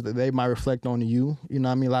problems that they might reflect on you. You know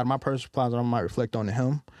what I mean? A lot of my personal problems I might reflect on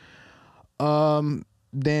him.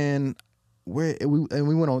 Then we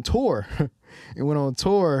went on tour. We went on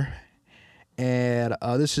tour, and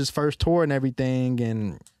this is his first tour and everything.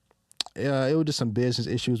 And it was just some business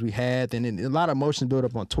issues we had. And a lot of emotions built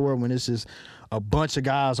up on tour when it's just a bunch of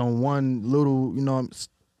guys on one little, not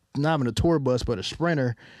even a tour bus, but a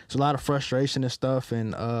Sprinter. It's a lot of frustration and stuff.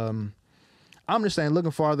 And I'm just saying,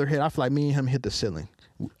 looking farther ahead, I feel like me and him hit the ceiling.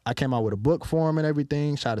 I came out with a book for him and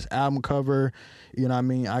everything, shot his album cover. You know what I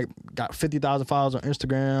mean? I got 50,000 followers on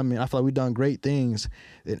Instagram, and I feel like we've done great things.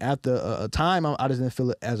 And after a time, I just didn't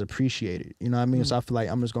feel it as appreciated. You know what I mean? So I feel like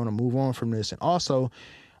I'm just going to move on from this. And also,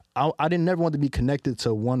 I didn't never want to be connected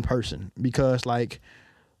to one person, because, like,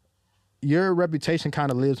 your reputation kind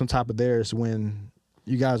of lives on top of theirs when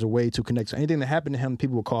you guys are way too connected. So anything that happened to him,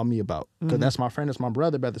 people will call me about, because that's my friend, that's my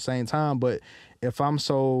brother, but at the same time. But if I'm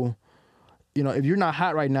so, if you're not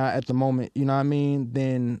hot right now at the moment, you know what I mean,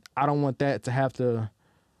 then I don't want that to have to,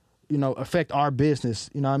 affect our business,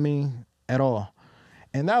 you know what I mean, at all.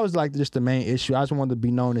 And that was like just the main issue. I just wanted to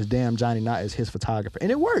be known as damn Johnnie, not as his photographer.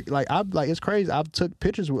 And it worked. Like it's crazy. I've took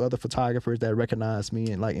pictures with other photographers that recognize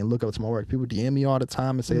me and look up to my work. People DM me all the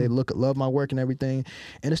time and say they love my work and everything.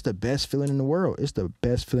 And it's the best feeling in the world. It's the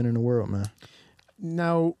best feeling in the world, man.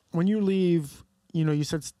 Now, when you leave, you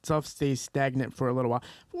said stuff stays stagnant for a little while.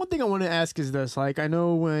 One thing I want to ask is this. Like, I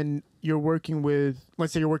know when you're working with,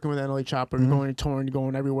 let's say you're working with NLE Choppa, you're going to tour and you're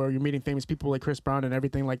going everywhere, you're meeting famous people like Chris Brown and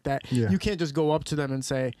everything like that. Yeah. You can't just go up to them and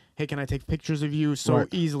say, hey, can I take pictures of you so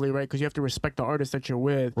easily, right? Because you have to respect the artist that you're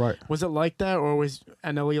with. Right. Was it like that, or was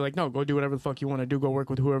NLE like, no, go do whatever the fuck you want to do, go work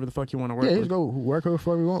with whoever the fuck you want to work with? Yeah, just go work with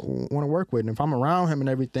whoever you want to work with. And if I'm around him and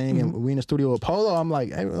everything, and we in the studio with Polo, I'm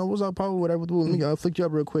like, hey, what's up, Polo? Whatever, I'll flick you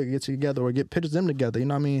up real quick, get together, or get pictures of them together, you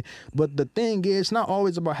know what I mean? But the thing is, it's not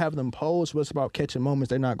always about having them pose, but it's about catching moments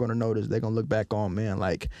they're not going to notice. They're going to look back on, man,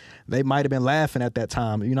 like they might have been laughing at that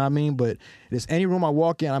time, you know what I mean? But there's any room I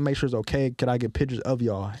walk in, I make sure it's okay. Could I get pictures of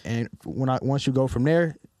y'all? And once you go from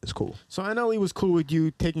there, it's cool. So NLE was cool with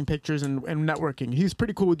you taking pictures and networking. He's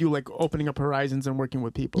pretty cool with you, like opening up horizons and working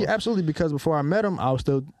with people. Yeah, absolutely. Because before I met him, I was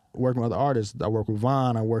still working with other artists. I work with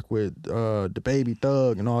Von. I work with the Baby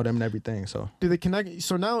Thug and all them and everything. So do they connect?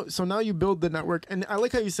 So now you build the network, and I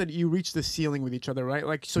like how you said you reached the ceiling with each other, right?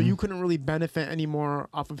 Like, so you couldn't really benefit anymore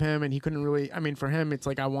off of him, and he couldn't really. I mean, for him, it's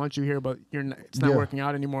like I want you here, but it's not working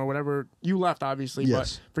out anymore. Whatever, you left obviously,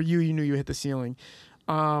 but for you, you knew you hit the ceiling.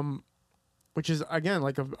 Which is again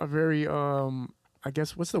like a very I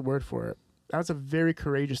guess what's the word for it? That's a very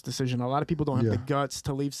courageous decision. A lot of people don't have the guts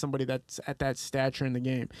to leave somebody that's at that stature in the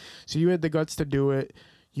game. So you had the guts to do it.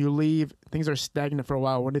 You leave. Things are stagnant for a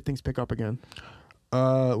while. When did things pick up again?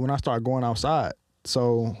 When I started going outside.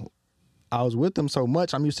 So I was with them so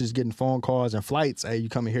much. I'm used to just getting phone calls and flights. Hey, you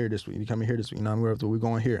coming here this week? You coming here this week? You know, we're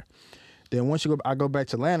going here. Then once I go back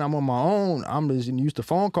to Atlanta, I'm on my own. I'm just used to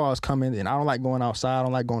phone calls coming, and I don't like going outside. I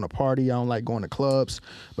don't like going to party. I don't like going to clubs.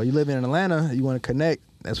 But you live in Atlanta, you want to connect.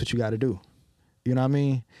 That's what you got to do. You know what I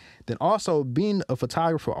mean? Then also being a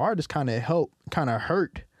photographer artist kind of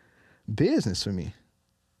hurt business for me.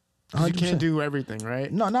 100%. You can't do everything,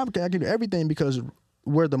 right? No, not I can do everything because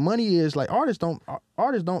where the money is, like artists don't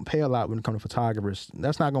pay a lot when it comes to photographers.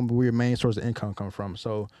 That's not going to be where your main source of income come from.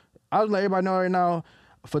 So I was let everybody know right now.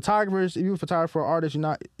 Photographers, if you're a photographer or artist, you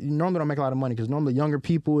normally don't make a lot of money because normally younger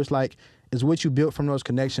people, it's what you built from those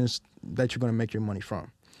connections that you're going to make your money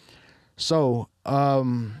from. So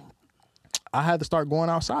I had to start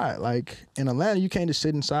going outside. Like in Atlanta, you can't just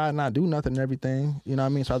sit inside and not do nothing and everything. You know what I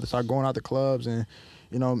mean? So I had to start going out to clubs and,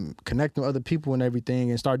 connecting with other people and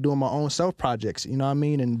everything and start doing my own self projects, you know what I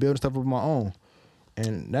mean? And building stuff of my own.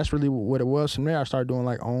 And that's really what it was from there. I started doing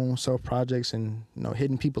like own self projects and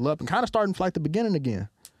hitting people up and kind of starting from like the beginning again.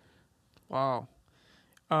 Wow.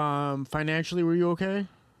 Financially, were you okay?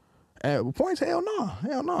 At points, hell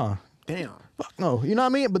no. Damn. Fuck no. You know what I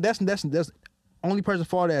mean? But that's only person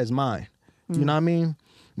fault that is mine. You know what I mean?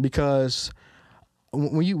 Because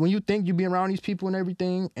when you think you be around these people and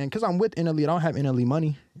everything, and because I'm with NLE, I don't have NLE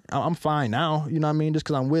money. I'm fine now. You know what I mean? Just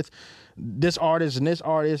because I'm with this artist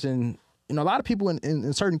and a lot of people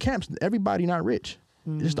in certain camps, everybody not rich.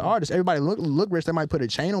 Just the artists. Everybody look rich. They might put a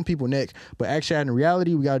chain on people's neck, but actually in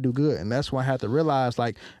reality, we got to do good. And that's why I had to realize,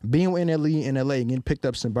 like, being with NLE in LA, getting picked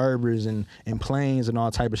up Suburbers and planes and all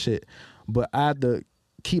type of shit. But I had to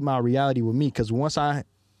keep my reality with me because once I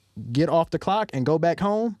get off the clock and go back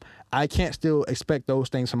home, I can't still expect those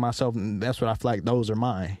things from myself. And that's what I feel like those are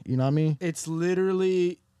mine. You know what I mean? It's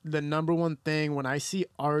literally the number one thing when I see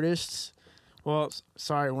artists... Well,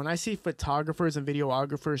 sorry, when I see photographers and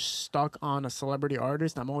videographers stuck on a celebrity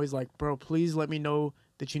artist, I'm always like, bro, please let me know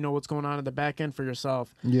that you know what's going on in the back end for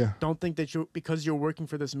yourself. Yeah. Don't think that because you're working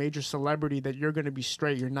for this major celebrity that you're going to be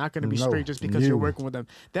straight. You're not going to be straight just because you're working with them.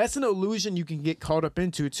 That's an illusion you can get caught up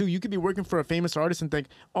into, too. You could be working for a famous artist and think,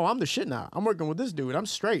 oh, I'm the shit now. I'm working with this dude. I'm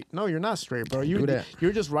straight. No, you're not straight, bro.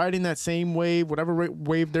 You're just riding that same wave, whatever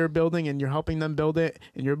wave they're building, and you're helping them build it,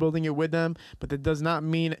 and you're building it with them. But that does not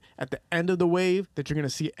mean at the end of the wave that you're going to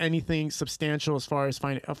see anything substantial as far as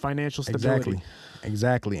financial stability.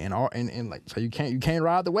 Exactly. And like, so you can't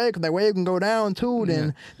ride the wave because that wave can go down too.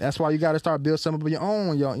 Then that's why you got to start building something of your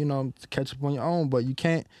own. To catch up on your own. But you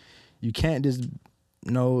can't just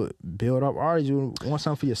build up artists. You want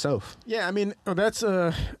something for yourself. Yeah, I mean that's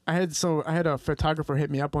I had a photographer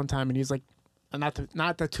hit me up one time and he's like, not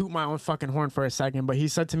to toot my own fucking horn for a second, but he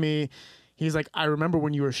said to me, he's like, I remember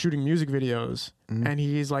when you were shooting music videos, and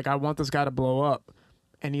he's like, I want this guy to blow up.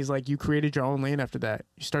 And he's like, you created your own lane after that.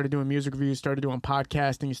 You started doing music reviews, started doing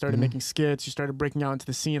podcasting, you started making skits, you started breaking out into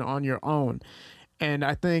the scene on your own. And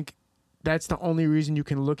I think that's the only reason you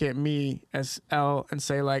can look at me as L and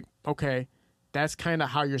say like, okay, that's kind of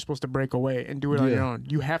how you're supposed to break away and do it on your own.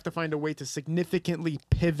 You have to find a way to significantly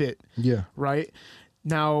pivot. Yeah. Right?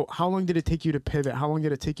 Now, how long did it take you to pivot? How long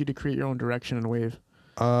did it take you to create your own direction and wave?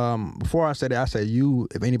 Before I said that, I said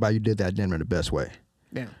if anybody, you did that, did it the best way.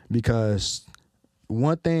 Yeah. Because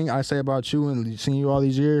one thing I say about you and seeing you all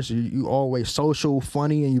these years, you always social,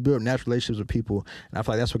 funny, and you build natural relationships with people. And I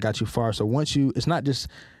feel like that's what got you far. So it's not just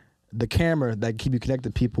the camera that keep you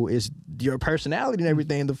connected to people, it's your personality and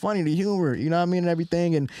everything, the funny, the humor, you know what I mean, and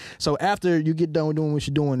everything. And so after you get done doing what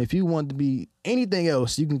you're doing, if you want to be anything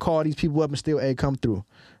else, you can call these people up and still, hey, come through.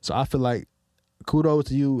 So I feel like kudos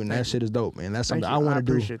to you, and that shit is dope, man. That's something I want to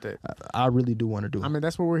do. Appreciate that. I really do want to do. I mean,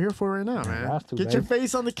 that's what we're here for right now, man. Get your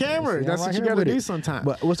face on the camera. Yeah, that's what you got to do sometimes.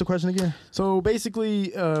 But what's the question again? So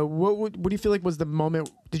basically, what do you feel like was the moment?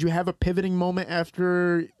 Did you have a pivoting moment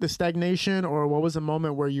after the stagnation, or what was the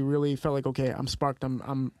moment where you really felt like, okay, I'm sparked,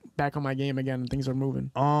 I'm back on my game again and things are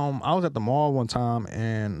moving? I was at the mall one time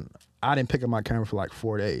and I didn't pick up my camera for like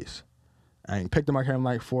 4 days. I ain't picked up my camera in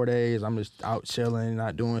like 4 days. I'm just out chilling,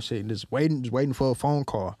 not doing shit, just waiting for a phone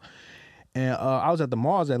call. And I was at the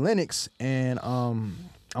malls at Lenox, and I'm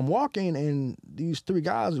walking, and these 3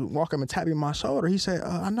 guys walk up and tap me on my shoulder. He said,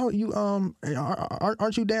 "I know you.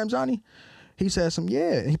 Aren't you damn Johnnie?" He said,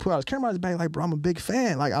 yeah. And he put out his camera on his back, like, bro, I'm a big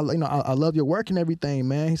fan. Like, I love your work and everything,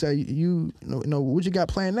 man. He said, you know, what you got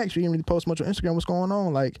planned next? You didn't really post much on Instagram. What's going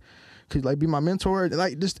on? Like, could you like be my mentor?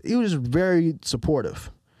 Like, just he was just very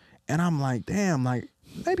supportive. And I'm like, damn, like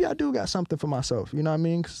maybe I do got something for myself. You know what I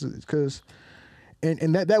mean? Cause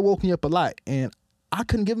and that woke me up a lot. And I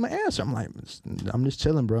couldn't give him an answer. I'm like, I'm just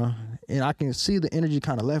chilling, bro. And I can see the energy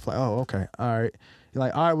kind of left. Like, oh, okay, all right. You're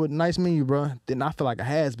like, all right, well, nice meeting you, bro. Then I feel like a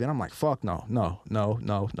has-been. I'm like, fuck no, hell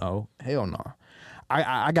no.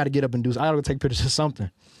 I got to get up and do. I got to go take pictures of something.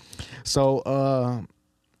 So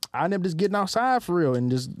I ended up just getting outside for real and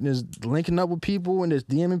just linking up with people and just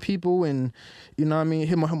DMing people and, you know what I mean,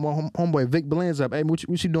 hit my homeboy Vic Blends up. Hey, what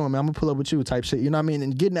you doing, man? I'm going to pull up with you type shit. You know what I mean?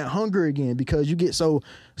 And getting that hunger again because you get so,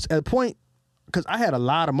 at a point, because I had a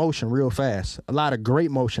lot of motion real fast, a lot of great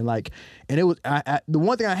motion. Like, and it was, the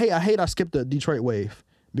one thing I hate I skipped the Detroit wave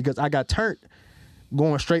because I got turned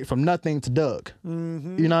going straight from nothing to Doug.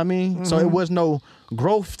 Mm-hmm. You know what I mean? Mm-hmm. So it was no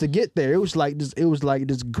growth to get there. It was like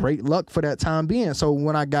this great luck for that time being. So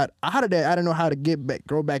when I got out of that, I didn't know how to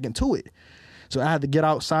grow back into it. So I had to get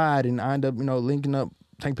outside and I ended up, linking up,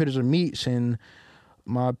 taking pictures of Meech and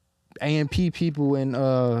my AMP people and, you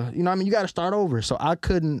know what I mean? You got to start over. So I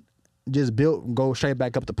couldn't just go straight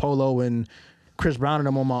back up to Polo and Chris Brown and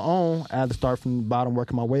them on my own. I had to start from the bottom,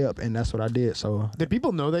 working my way up, and that's what I did. So did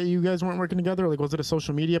people know that you guys weren't working together? Like, was it a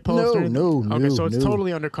social media post? No. Okay, so it's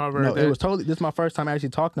totally undercover. No, it was totally. This is my first time actually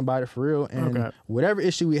talking about it for real. And whatever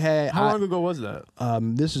issue we had. How long ago was that?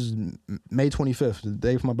 This is May 25th, the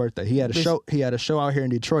day of my birthday. He had a show. He had a show out here in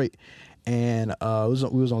Detroit, and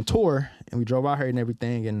we was on tour, and we drove out here and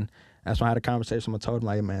everything, and that's when I had a conversation. I told him,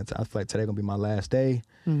 like, man, I feel like today gonna be my last day.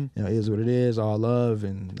 Mm-hmm. It is what it is. All love,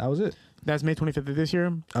 and that was it. That's May 25th of this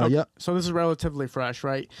year? Yep. So this is relatively fresh,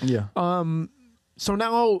 right? Yeah. So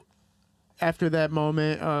now, after that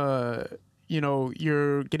moment,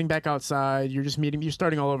 you're getting back outside, you're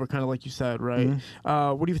starting all over, kind of like you said, right?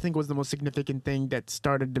 Mm-hmm. What do you think was the most significant thing that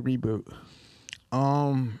started the reboot?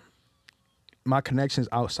 My connections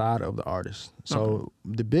outside of the artist. So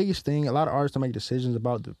the biggest thing, a lot of artists don't make decisions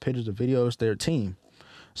about the pictures, the videos, their team.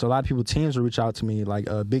 So a lot of people, teams will reach out to me, like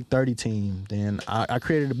a Big 30 team. Then I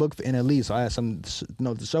created a book for NLE, so I had some,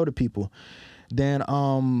 to show to people. Then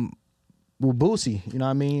with Boosie, you know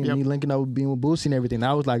what I mean? Yep. Me linking up with being with Boosie and everything,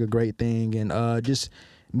 that was like a great thing. And just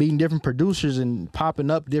meeting different producers and popping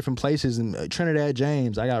up different places. And Trinidad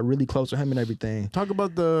James, I got really close with him and everything. Talk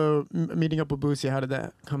about the meeting up with Boosie. How did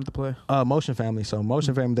that come to play? Motion Family. So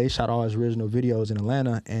Motion Family, they shot all his original videos in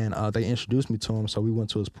Atlanta, and they introduced me to him. So we went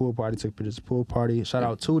to his pool party, took pictures of his pool party. Shout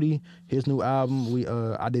out Tootie, his new album.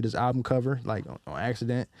 I did his album cover, like on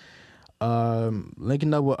accident.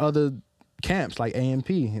 Linking up with other camps like AMP,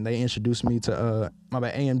 and they introduced me to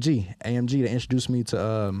AMG. They introduced me to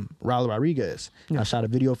Raul Rodriguez. Yeah. I shot a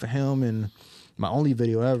video for him, and my only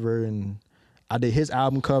video ever, and I did his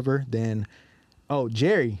album cover. Then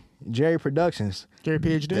Jerry Productions, Jerry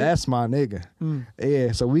PhD, that's my nigga.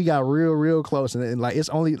 Yeah, so we got real close, and like it's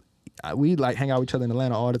only we like hang out with each other in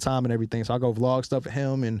Atlanta all the time and everything. So I go vlog stuff for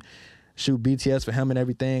him and shoot BTS for him and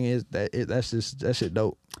everything. That shit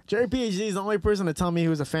dope. Jerry PhD is the only person to tell me he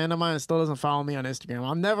was a fan of mine and still doesn't follow me on Instagram.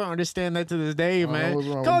 I'll never understand that to this day, man.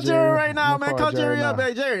 Call Jerry right now, man. Call Jerry up.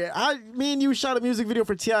 Hey, Jerry, me and you shot a music video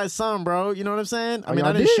for T.I.'s son, bro. You know what I'm saying? I mean,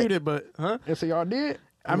 I didn't shoot it, but Yeah, so y'all did?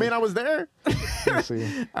 I mean, I was there. Let's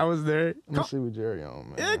see. I was there. Let's see what Jerry on,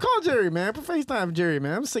 man. Yeah, call Jerry, man. FaceTime Jerry,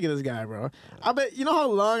 man. I'm sick of this guy, bro. I bet, you know how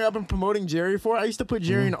long I've been promoting Jerry for? I used to put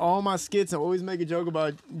Jerry in all my skits and always make a joke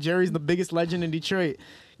about Jerry's the biggest legend in Detroit.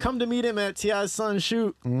 Come to meet him at T.I.'s son's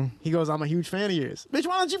shoot. He goes, I'm a huge fan of yours. Bitch,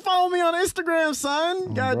 why don't you follow me on Instagram,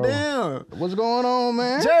 son? Goddamn. What's going on,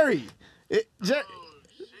 man? Jerry.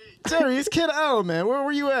 Jerry, it's Kid L, man.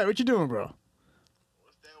 Where you at? What you doing, bro?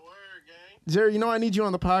 Jerry, you know I need you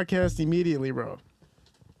on the podcast immediately, bro.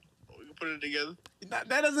 We can put it together. That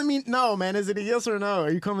doesn't mean no, man. Is it a yes or no?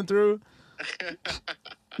 Are you coming through?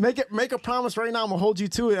 Make a promise right now. I'm gonna hold you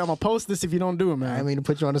to it. I'm gonna post this if you don't do it, man. I mean to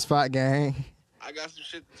put you on the spot, gang. I got some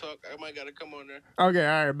shit to talk. I might gotta come on there. Okay,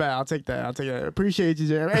 all right, bet. I'll take that. Appreciate you,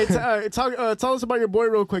 Jerry. Hey, tell us about your boy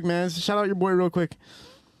real quick, man. Shout out your boy real quick.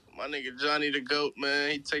 My nigga Johnnie the GOAT, man.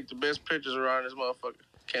 He take the best pictures around this motherfucker.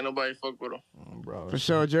 Can't nobody fuck with him. Bro, For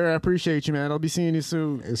sure, Jerry. I appreciate you, man. I'll be seeing you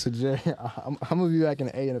soon. It's a Jerry. I'm gonna be back in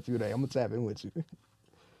the A in a few days. I'm gonna tap in with you.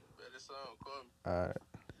 All right.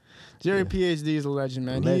 Jerry PhD is a legend,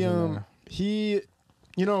 man. He,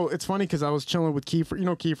 you know, it's funny because I was chilling with Kiefer. You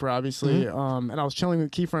know Kiefer, obviously. And I was chilling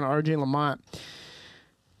with Kiefer and RJ Lamont,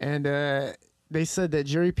 and they said that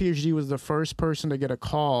Jerry PhD was the first person to get a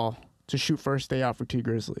call to shoot First Day Out for T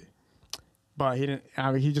Grizzly, but he didn't.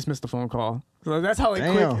 I mean, he just missed the phone call. So that's how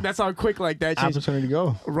quick. That's how quick like that changed. Opportunity to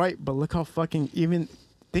go. Right, but look how fucking even.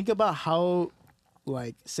 Think about how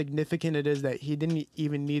like significant it is that he didn't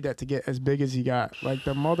even need that to get as big as he got. Like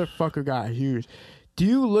the motherfucker got huge. Do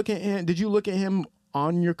you look at him? Did you look at him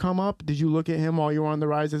on your come up? Did you look at him while you were on the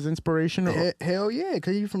rise as inspiration? Or? Hell yeah,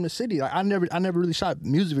 because he's from the city. Like I never really shot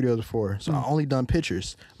music videos before, so I only done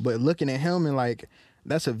pictures. But looking at him and like.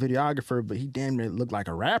 That's a videographer, but he damn near looked like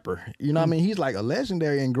a rapper. You know what I mean? He's like a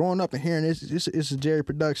legendary, and growing up and hearing this, it's a Jerry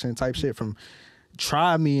production type shit from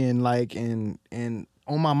Try Me and like and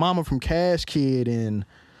On My Mama from Cash Kid and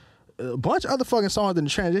a bunch of other fucking songs in the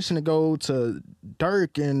transition to go to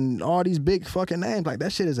Dirk and all these big fucking names. Like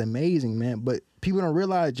that shit is amazing, man. But people don't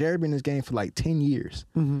realize Jerry been in this game for like 10 years,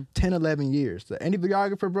 10, 11 years. Any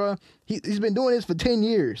videographer, bro, he's been doing this for 10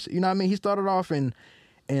 years. You know what I mean? He started off in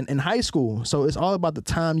high school, so it's all about the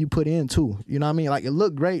time you put in too. You know what I mean? Like it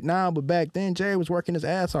looked great now, but back then Jerry was working his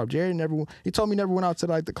ass off. He told me never went out to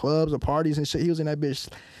like the clubs or parties and shit. He was in that bitch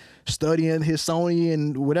studying his Sony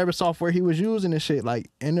and whatever software he was using and shit. Like,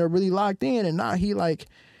 and they're really locked in. And now he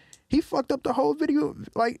fucked up the whole video,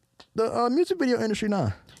 like the music video industry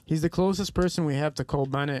now. He's the closest person we have to Cole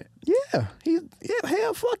Bennett. Yeah,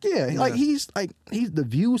 hell, fuck yeah. Like he's the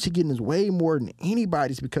views he getting is way more than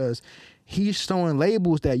anybody's because he's showing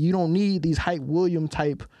labels that you don't need these Hype William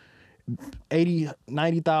type $80,000,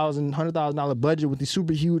 $90,000, $100,000 budget with these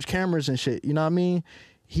super huge cameras and shit. You know what I mean?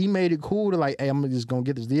 He made it cool to like, hey, I'm just gonna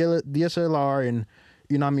get this DSLR and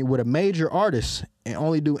you know what I mean, with a major artist and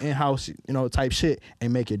only do in-house, you know, type shit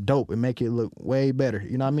and make it dope and make it look way better.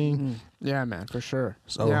 You know what I mean? Yeah, man, for sure.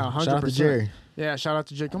 So yeah, 100%. Shout out to Jerry. Yeah, shout out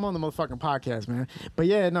to Jerry. Come on the motherfucking podcast, man. But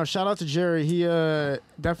yeah, no, shout out to Jerry. He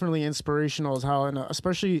definitely inspirational as hell, and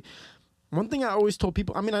especially one thing I always told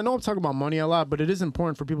people. I mean, I know I'm talking about money a lot, but it is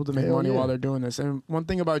important for people to make money while they're doing this. And one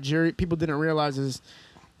thing about Jerry, people didn't realize is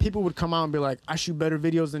people would come out and be like, "I shoot better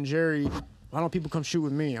videos than Jerry. Why don't people come shoot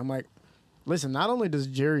with me?" I'm like, listen, not only does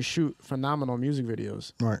Jerry shoot phenomenal music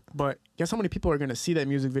videos, right, but guess how many people are going to see that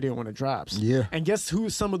music video when it drops? Yeah. And guess who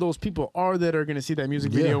some of those people are that are going to see that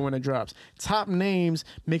music video when it drops? Top names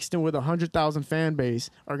mixed in with 100,000 fan base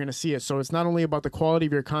are going to see it. So it's not only about the quality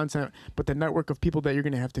of your content, but the network of people that you're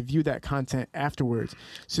going to have to view that content afterwards.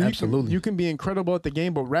 So absolutely, you can be incredible at the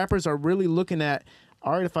game, but rappers are really looking at,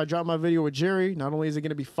 all right, if I drop my video with Jerry, not only is it going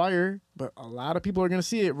to be fire, but a lot of people are going to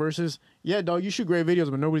see it versus, yeah, dog, you shoot great videos,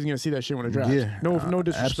 but nobody's going to see that shit when it drops. Yeah. No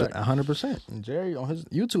disrespect. 100%. And Jerry, on his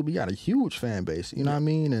YouTube, he got a huge fan base. You know what I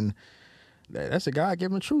mean? And that's a guy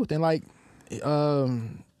giving the truth. And like, his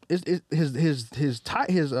what's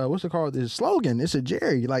it called? His slogan, it's a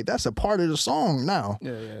Jerry. Like, that's a part of the song now.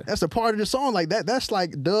 Yeah. That's a part of the song. Like, that's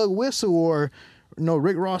like Doug Whistle or...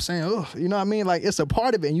 Rick Ross saying, "Oh, you know what I mean?" Like it's a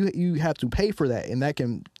part of it, and you have to pay for that, and that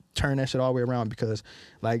can turn that shit all the way around because,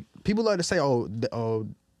 like, people like to say,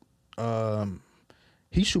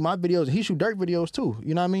 he shoot my videos, he shoot Dirk videos too.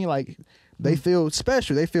 You know what I mean? Like they feel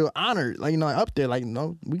special, they feel honored, like up there. Like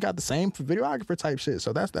we got the same videographer type shit.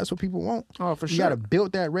 So that's what people want. Oh, for sure. You got to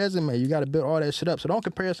build that resume. You got to build all that shit up. So don't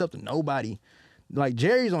compare yourself to nobody. Like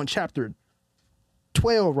Jerry's on chapter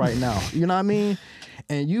 12 right now. You know what I mean?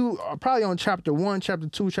 And you are probably on chapter 1, chapter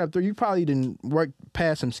 2, chapter 3. You probably didn't work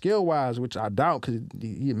past him skill-wise, which I doubt because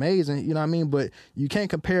he's amazing. You know what I mean? But you can't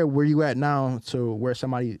compare where you at now to where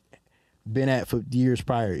somebody been at for years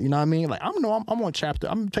prior. You know what I mean? Like, I'm on chapter.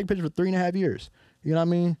 I'm taking pictures for 3.5 years. You know what I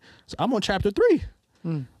mean? So I'm on chapter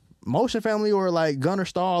 3. Motion Family or like Gunner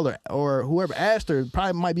Stall or whoever asked her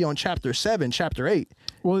probably might be on chapter 7, chapter 8.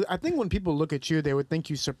 Well, I think when people look at you, they would think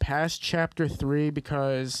you surpassed chapter 3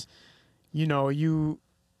 because... you've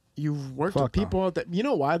worked with people out that, you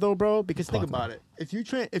know why though, bro? Because think about it.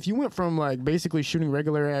 If you went from like basically shooting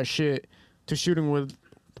regular ass shit to shooting with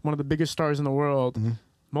one of the biggest stars in the world,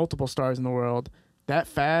 multiple stars in the world, that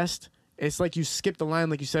fast, it's like you skipped the line,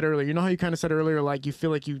 like you said earlier. You know how you kind of said earlier, like you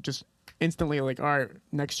feel like you just instantly like, all right,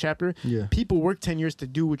 next chapter. Yeah. People work 10 years to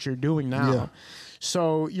do what you're doing now. Yeah.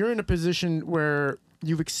 So you're in a position where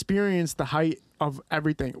you've experienced the height of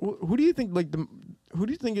everything. Who do you think Who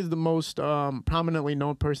do you think is the most prominently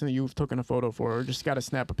known person that you've taken a photo for or just got to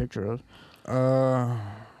snap a picture of?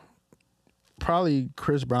 Probably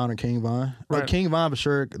Chris Brown and King Von. Right. King Von for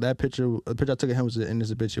sure. The picture I took of him was in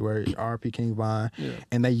this obituary. RP King Von,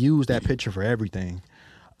 and they used that picture for everything.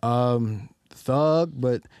 Thug,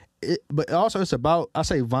 but also it's about, I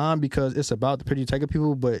say Von because it's about the picture you take of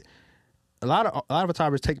people, but a lot of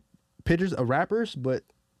photographers take pictures of rappers, but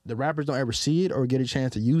the rappers don't ever see it or get a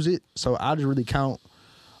chance to use it. So I just really count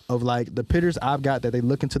of like the pictures I've got that they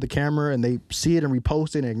look into the camera and they see it and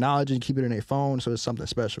repost it and acknowledge it and keep it in their phone, so it's something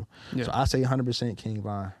special. Yeah. So I say 100% King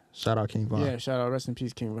Von. Shout out King Von. Yeah, shout out, rest in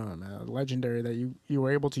peace King Von, man. Legendary that you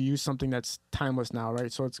were able to use something that's timeless now,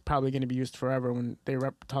 right? So it's probably going to be used forever when they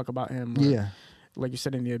talk about him. Yeah. Like you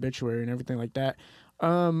said in the obituary and everything like that.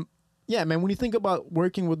 Yeah, man, when you think about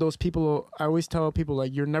working with those people, I always tell people,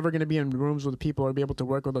 like, you're never going to be in rooms with people or be able to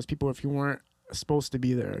work with those people if you weren't supposed to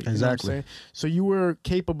be there. You know what I'm saying? So you were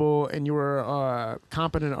capable and you were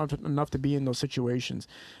competent enough to be in those situations.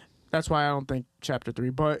 That's why I don't think Chapter 3.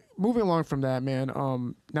 But moving along from that, man,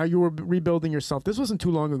 now you were rebuilding yourself. This wasn't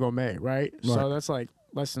too long ago, May, right? So that's like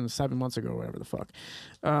less than 7 months ago, whatever the fuck.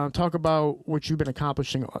 Talk about what you've been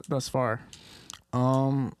accomplishing thus far.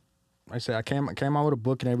 Like I said, I came out with a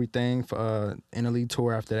book and everything for NLE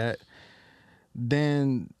tour after that.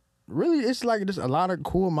 Then really it's like just a lot of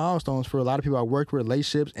cool milestones for a lot of people I worked with,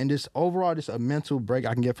 relationships, and just overall just a mental break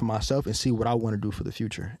I can get for myself and see what I want to do for the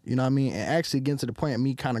future. You know what I mean? And actually getting to the point of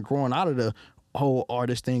me kind of growing out of the whole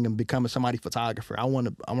artist thing and becoming somebody photographer. I want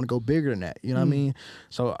to go bigger than that. You know what I mean?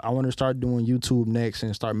 So I want to start doing YouTube next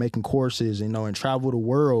and start making courses, you know, and travel the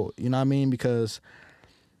world. You know what I mean? Because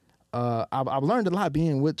I've learned a lot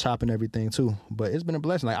being with Choppa and everything too. But it's been a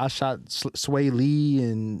blessing. Like I shot Sway Lee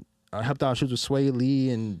and I helped out shoots with Sway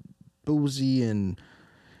Lee and Boozy and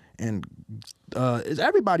it's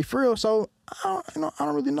everybody for real. So I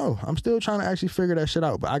don't really know. I'm still trying to actually figure that shit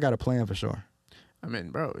out, but I got a plan for sure. I mean,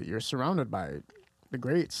 bro, you're surrounded by the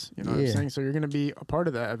greats. You know what I'm saying? So you're gonna be a part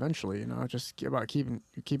of that eventually. You know, just about keeping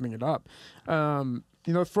it up.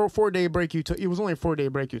 You know, for a 4-day break you took. It was only a 4-day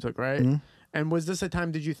break you took, right? Mm-hmm. And was this a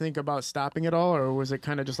time? Did you think about stopping it all, or was it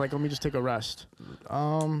kind of just like, let me just take a rest?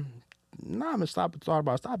 Nah, I'm thought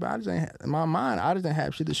about stopping. I just ain't in my mind. I just didn't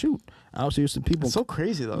have shit to shoot. I was used to people. It's so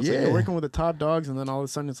crazy though. It's like you're working with the top dogs, and then all of a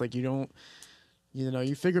sudden it's like you don't. You know,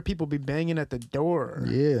 you figure people be banging at the door.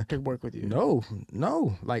 To work with you.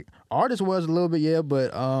 No. Like artists was a little bit,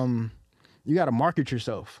 but you got to market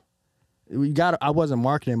yourself. I wasn't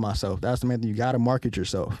marketing myself. That's the main thing. You got to market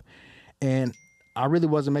yourself, and I really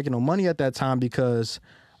wasn't making no money at that time because.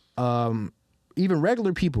 Even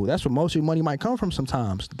regular people, that's where most of your money might come from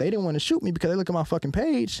sometimes. They didn't want to shoot me because they look at my fucking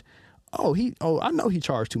page. I know he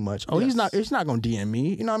charged too much. He's not gonna DM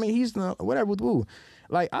me. You know what I mean? He's not, whatever.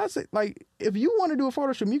 Like I say, like if you want to do a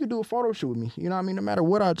photo shoot, you can do a photo shoot with me. You know what I mean? No matter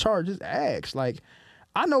what I charge, just ask. Like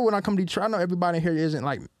I know when I come to Detroit, I know everybody here isn't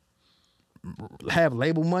like have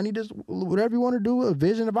label money. Just whatever you want to do, a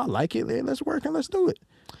vision. If I like it, let's work and let's do it.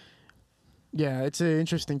 Yeah, it's an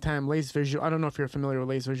interesting time. Lace Visual. I don't know if you're familiar with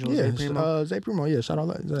Lace Visual. Yeah, Zay Primo. Yeah, shout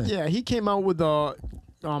out Zay. Yeah, he came out with the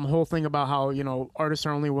whole thing about how, you know, artists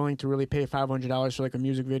are only willing to really pay $500 for like a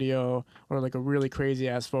music video or like a really crazy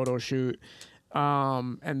ass photo shoot.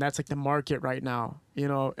 And that's like the market right now. You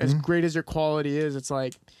know, as great as your quality is, it's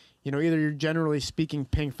like, you know, either you're generally speaking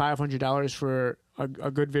paying $500 for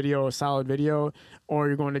a good video, a solid video, or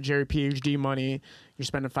you're going to Jerry PhD money. You're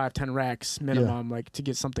spending 5-10 racks minimum, like to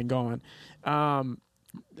get something going. How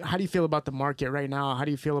do you feel about the market right now? How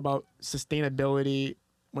do you feel about sustainability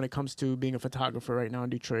when it comes to being a photographer right now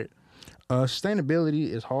in Detroit? Sustainability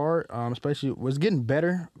is hard, especially it's getting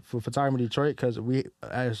better for photography in Detroit because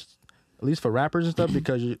at least for rappers and stuff,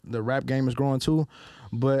 because the rap game is growing too.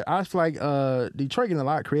 But I feel like Detroit getting a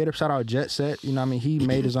lot creative. Shout out Jet Set. You know what I mean? He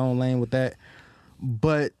made his own lane with that.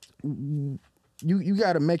 But you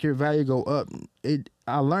got to make your value go up.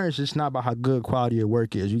 I learned it's just not about how good quality your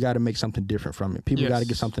work is. You got to make something different from it. People got to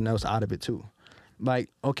get something else out of it too.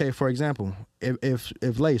 Like, okay, for example, if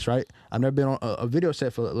Lace, right? I've never been on a video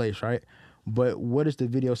set for Lace, right? But what does the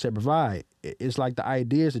video set provide? It's like the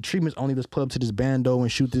idea is the treatment's only just pull up to this bando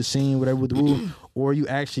and shoot this scene, whatever with the rule, or you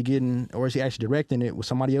actually or is he actually directing it with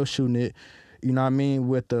somebody else shooting it? You know what I mean?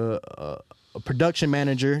 With a production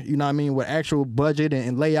manager, you know what I mean, with actual budget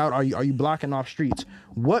and layout. Are you blocking off streets?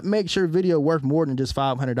 What makes your video worth more than just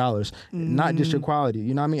 $500? Not just your quality.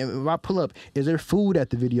 You know what I mean? If I pull up, is there food at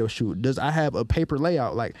the video shoot? Does I have a paper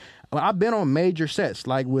layout? Like I've been on major sets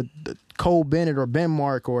like with Cole Bennett or Ben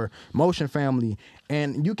Mark or Motion Family,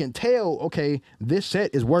 and you can tell, okay, this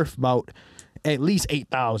set is worth about at least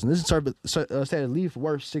 $8,000. This set at least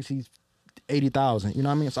worth $60,000, $80,000. You know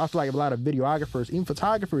what I mean? So I feel like a lot of videographers, even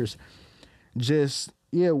photographers, just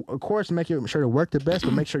yeah, of course, make sure to work the best,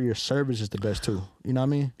 but make sure your service is the best too. You know what I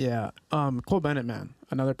mean? Yeah. Cole Bennett, man,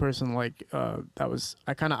 another person like that was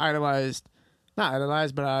I kind of idolized, not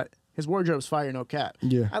idolized, but his wardrobe's fire, no cap.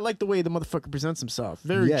 Yeah. I like the way the motherfucker presents himself.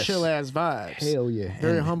 Very chill ass vibes. Hell yeah.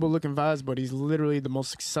 Very humble looking vibes, but he's literally the most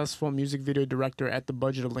successful music video director at the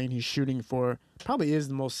budget of lane he's shooting for. Probably is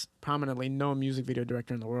the most prominently known music video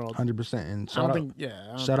director in the world. 100%. And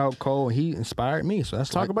shout out Cole. He inspired me. So that's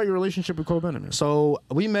talk about your relationship with Cole Bennett, man. So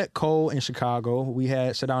we met Cole in Chicago. We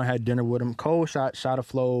sat down and had dinner with him. Cole shot a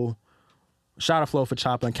flow for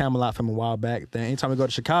Choppa and Camelot from a while back. Then anytime we go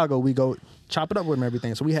to Chicago, we go chop it up with him and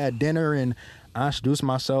everything. So we had dinner and I introduced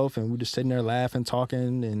myself and we just sitting there laughing,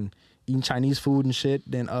 talking and eating Chinese food and shit.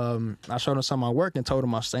 Then I showed him some of my work and told him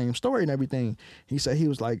my same story and everything. He said he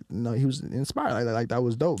was like, no, he was inspired. Like that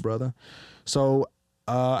was dope, brother. So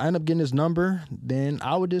I ended up getting his number. Then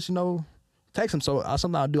I would just, text him. So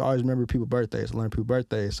something I do, I always remember people's birthdays, learn people's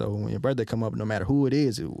birthdays. So when your birthday come up, no matter who it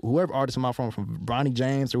is, whoever artist I'm out from Bronny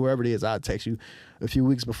James or whoever it is, I'd text you a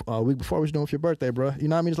week before what you doing for your birthday, bro. You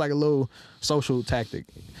know what I mean? It's like a little social tactic.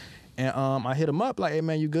 And I hit him up like, hey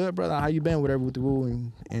man, you good, brother? How you been? Whatever with the rule.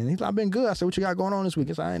 And he's like, I've been good. I said, what you got going on this week?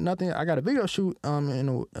 It's I ain't nothing. I got a video shoot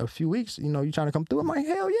in a few weeks. You trying to come through? I'm like,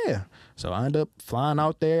 hell yeah. So I end up flying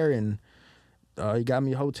out there and he got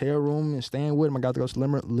me a hotel room and staying with him. I got to go to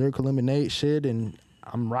Lyrical Lemonade shit, and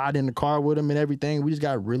I'm riding in the car with him and everything. We just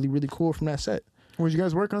got really, really cool from that set. What did you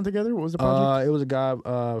guys work on together? What was the project? It was a guy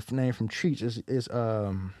named from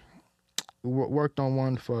Treach. Worked on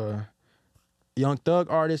one for Young Thug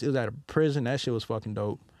artist. It was at a prison. That shit was fucking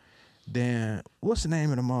dope. Then what's the name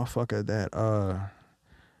of the motherfucker that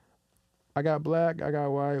I got black, I got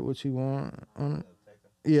white. What you want?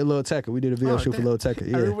 Yeah, Lil Tecca. We did a video shoot for Lil Tecca.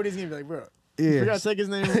 Yeah. Everybody's gonna be like, bro. Yeah, you forgot Tecca's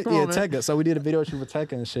name. Come on, man. Tecca. So we did a video shoot for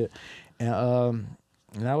Tecca and shit, and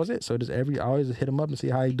that was it. So just I always hit him up and see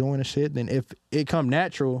how he doing and shit. Then if it come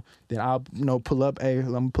natural, then I'll pull up. Hey,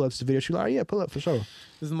 I'm gonna pull up this video shoot. Like, yeah, pull up for sure. This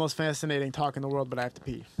is the most fascinating talk in the world, but I have to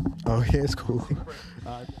pee. Oh yeah, it's cool.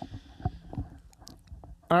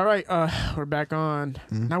 All right, we're back on.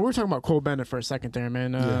 Now we were talking about Cole Bennett for a second there,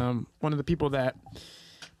 man. One of the people that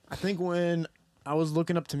I think when I was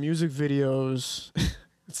looking up to music videos.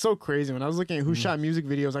 It's so crazy. When I was looking at who shot music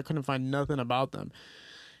videos, I couldn't find nothing about them.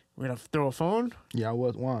 We're going to throw a phone? Yeah, I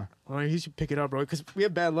was one. Well, he should pick it up, bro, because we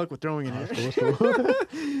have bad luck with throwing it here. Cool.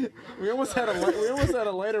 We almost had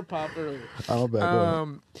a lighter pop earlier. Oh,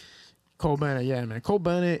 bad. Cole Bennett, yeah, man. Cole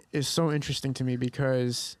Bennett is so interesting to me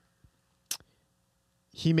because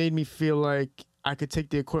he made me feel like I could take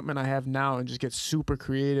the equipment I have now and just get super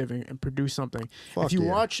creative and produce something. If you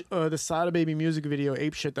watch the Sada Baby music video,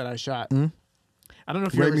 Ape Shit, that I shot, I don't know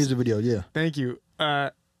if you great music video, yeah. Thank you.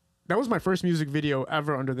 That was my first music video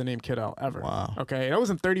ever under the name Kid L, ever. Wow. Okay, that was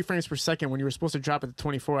in 30 frames per second. When you were supposed to drop it to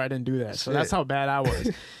 24, I didn't do that. So that's how bad I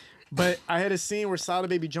was. But I had a scene where Sada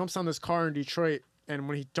Baby jumps on this car in Detroit, and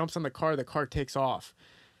when he jumps on the car takes off.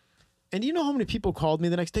 And you know how many people called me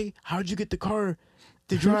the next day? How'd you get the car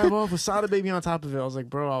to drive off with Sada Baby on top of it? I was like,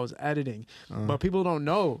 bro, I was editing. But people don't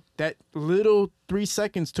know that little 3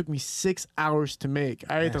 seconds took me 6 hours to make.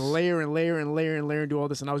 I had to layer and layer and layer and layer and do all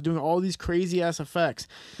this. And I was doing all these crazy ass effects.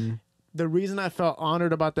 The reason I felt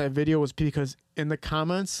honored about that video was because in the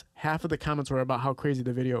comments, half of the comments were about how crazy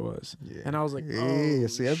the video was. Yeah. And I was like, oh,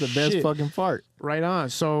 see, that's the best fucking part. Right on.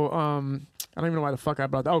 So, I don't even know why the fuck I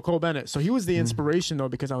brought that. Oh, Cole Bennett. So he was the inspiration though,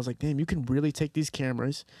 because I was like, damn, you can really take these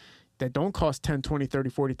cameras that don't cost $10,000,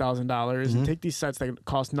 $20,000, $30,000, $40,000 and take these sets that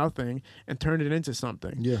cost nothing and turn it into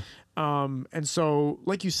something. Yeah. And so,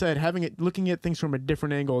 like you said, looking at things from a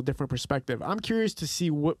different angle, a different perspective. I'm curious to see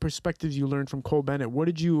what perspectives you learned from Cole Bennett.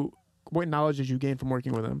 What knowledge did you gain from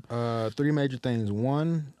working with him? 3 major things.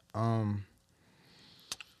 One,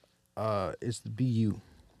 is to be you.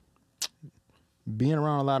 Being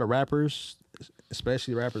around a lot of rappers,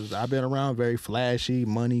 especially rappers I've been around, very flashy,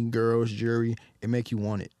 money, girls, jewelry, it make you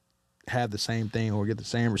want it. Have the same thing or get the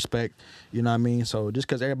same respect. You know what I mean? So just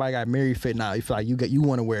because everybody got Mary fit now, you feel like you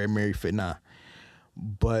want to wear a Mary fit now.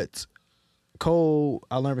 But Cole,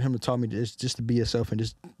 I learned from him to tell me just to be yourself and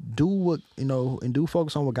just do what, and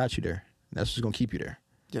focus on what got you there. That's what's going to keep you there.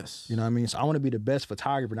 Yes. You know what I mean? So I want to be the best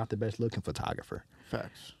photographer, not the best looking photographer.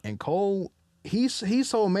 Facts. And Cole, he's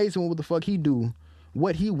so amazing with what the fuck he do.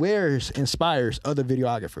 What he wears inspires other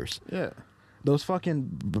videographers. Yeah. Those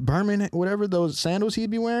fucking Berman, whatever, those sandals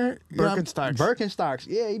he'd be wearing. Birkenstocks. Birkenstocks.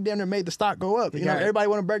 Yeah, he damn near made the stock go up. Everybody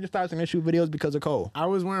wanted Birkenstocks and they shoot videos because of Cole. I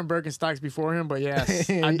was wearing Birkenstocks before him, but yes,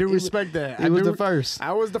 I do respect that. He was the first.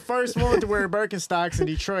 I was the first one to wear Birkenstocks in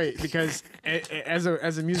Detroit because as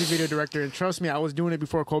a music video director, and trust me, I was doing it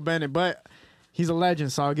before Cole Bennett, but He's a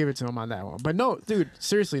legend, so I'll give it to him on that one. But no, dude,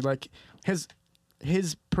 seriously, like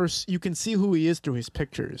you can see who he is through his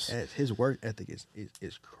pictures. His work ethic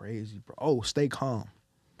is crazy, bro. Oh, stay calm.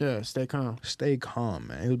 Yeah, stay calm. Stay calm,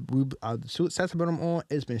 man. Since I've been on,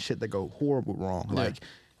 it's been shit that go horrible wrong. Yeah. Like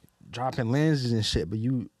dropping lenses and shit, but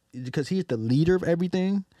because he's the leader of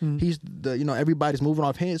everything. He's everybody's moving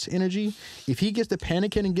off his energy. If he gets to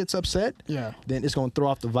panicking and gets upset, then it's gonna throw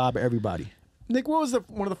off the vibe of everybody. Nick, what was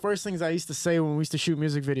one of the first things I used to say when we used to shoot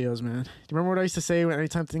music videos, man? Do you remember what I used to say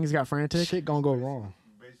anytime things got frantic? Shit gonna go wrong.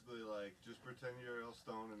 Basically, like, just pretend you're ill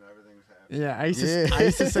stoned and everything's happening. Yeah, I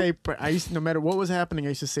used to say, no matter what was happening, I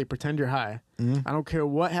used to say, pretend you're high. I don't care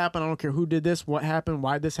what happened. I don't care who did this, what happened,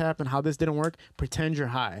 why this happened, how this didn't work. Pretend you're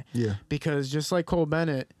high. Yeah. Because just like Cole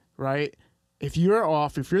Bennett, right? If you're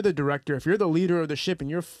off, if you're the director, if you're the leader of the ship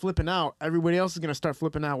and you're flipping out, everybody else is going to start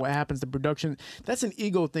flipping out. What happens to production? That's an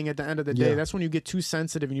ego thing at the end of the day. That's when you get too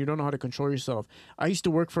sensitive and you don't know how to control yourself. I used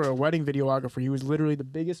to work for a wedding videographer. He was literally the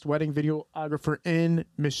biggest wedding videographer in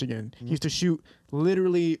Michigan. He used to shoot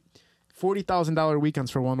literally $40,000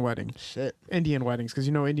 weekends for one wedding. Shit. Indian weddings, because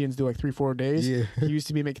Indians do like 3-4 days. Yeah. He used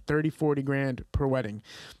to be making 30-40 grand per wedding.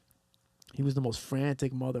 He was the most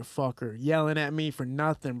frantic motherfucker, yelling at me for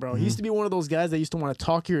nothing, bro. He used to be one of those guys that used to want to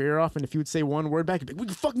talk your ear off, and if you would say one word back, he'd be like, we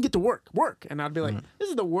can fucking get to work. And I'd be like, this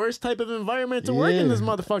is the worst type of environment to work in this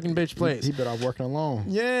motherfucking bitch place. He better off working alone.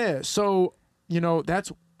 Yeah, so,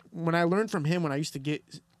 that's when I learned from him when I used to get,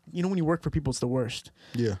 when you work for people, it's the worst.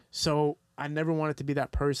 Yeah. So I never wanted to be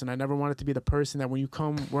that person. I never wanted to be the person that when you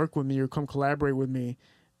come work with me or come collaborate with me,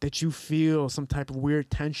 that you feel some type of weird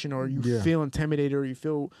tension or you feel intimidated or you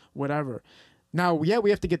feel whatever. Now, we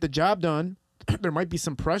have to get the job done. There might be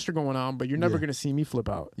some pressure going on, but you're never going to see me flip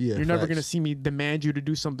out. Yeah, you're never going to see me demand you to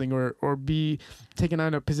do something or be taken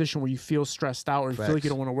on a position where you feel stressed out or you feel like you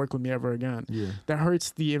don't want to work with me ever again. Yeah. That hurts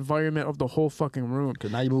the environment of the whole fucking room.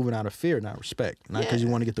 Because now you're moving out of fear, not respect. Not because you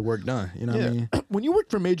want to get the work done. You know what I mean? When you work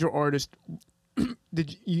for major artists,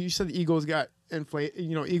 you said the egos got inflated.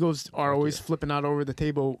 Egos are always flipping out over the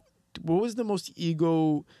table. What was the most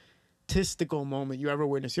egotistical moment you ever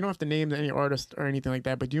witnessed? You don't have to name any artist or anything like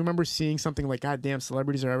that, but do you remember seeing something like, God damn,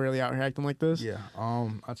 celebrities are really out here acting like this? Yeah.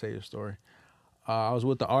 I'll tell you a story. I was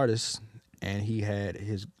with the artist, and he had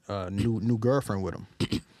his new girlfriend with him.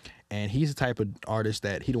 And he's the type of artist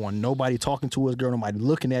that he don't want nobody talking to his girl, nobody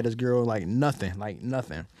looking at his girl, like nothing.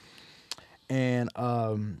 And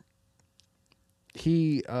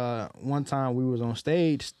he one time we was on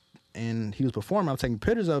stage and he was performing. I was taking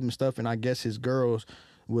pictures of him and stuff, and I guess his girls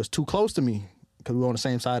was too close to me because we were on the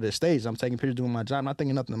same side of the stage. I'm taking pictures, doing my job, not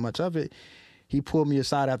thinking nothing much of it. He pulled me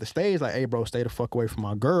aside after stage, like, "Hey, bro, stay the fuck away from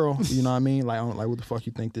my girl." You know what I mean? Like, what the fuck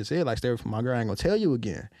you think this is? Like, stay away from my girl. I ain't gonna tell you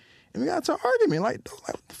again. And we got to an argument, like,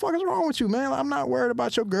 what the fuck is wrong with you, man? Like, I'm not worried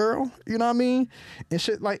about your girl. You know what I mean? And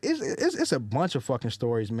shit, like, it's a bunch of fucking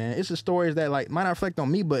stories, man. It's the stories that, like, might not reflect on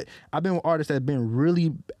me, but I've been with artists that have been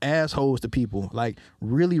really assholes to people, like,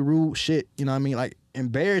 really rude shit, you know what I mean? Like,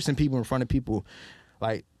 embarrassing people in front of people,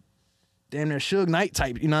 like, damn near Suge Knight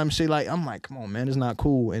type, you know what I'm saying? Like, I'm like, come on, man, it's not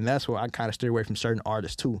cool. And that's where I kind of steer away from certain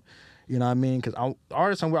artists, too. You know what I mean? Because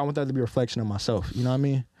artists, I want that to be a reflection of myself, you know what I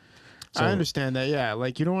mean? So, I understand that, yeah.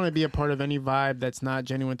 Like, you don't want to be a part of any vibe that's not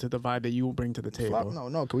genuine to the vibe that you will bring to the table.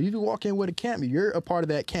 No. Because if you walk in with a camp, you're a part of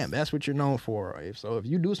that camp. That's what you're known for, right? So if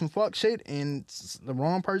you do some fuck shit and the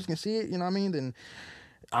wrong person can see it, you know what I mean, then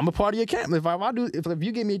I'm a part of your camp. If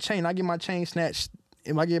you give me a chain, I get my chain snatched.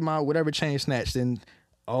 If I get my whatever chain snatched, then,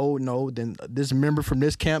 oh, no, then this member from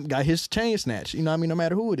this camp got his chain snatched. You know what I mean? No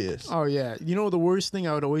matter who it is. Oh, yeah. The worst thing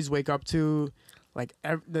I would always wake up to, like,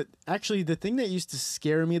 actually, the thing that used to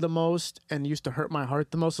scare me the most and used to hurt my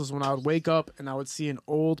heart the most was when I would wake up and I would see an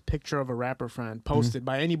old picture of a rapper friend posted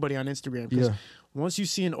by anybody on Instagram. Because once you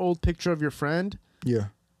see an old picture of your friend,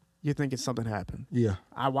 you think it's something happened. Yeah.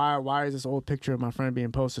 Why is this old picture of my friend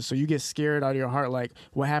being posted? So you get scared out of your heart, like,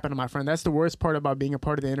 what happened to my friend? That's the worst part about being a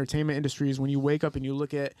part of the entertainment industry is when you wake up and you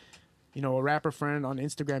look at, a rapper friend on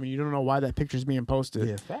Instagram and you don't know why that picture's being posted.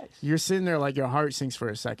 Yeah, facts. You're sitting there like your heart sinks for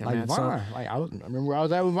a second, like man. Vine. So, I remember where I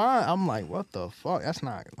was at with Vine. I'm like, what the fuck? That's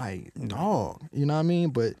not, like, dog. You know what I mean?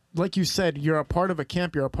 But like you said, you're a part of a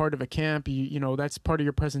camp. You're a part of a camp. That's part of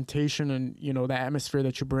your presentation and, the atmosphere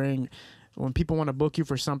that you bring. When people want to book you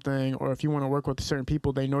for something or if you want to work with certain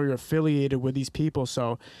people, they know you're affiliated with these people.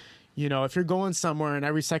 So, if you're going somewhere and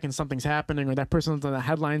every second something's happening or that person's on the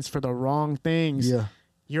headlines for the wrong things,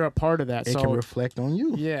 you're a part of that. It can reflect on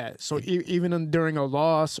you. Yeah. So even during a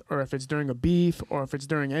loss or if it's during a beef or if it's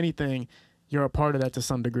during anything, you're a part of that to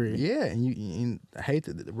some degree. Yeah, and I hate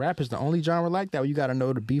that rap is the only genre like that where you got to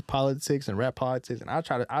know the beef politics and rap politics, and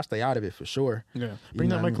I stay out of it for sure. Yeah, bring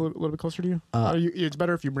that mic a little bit closer to you. It's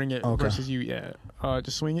better if you bring it versus you. Yeah,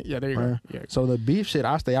 just swing it. Yeah, there you go. Yeah. So the beef shit,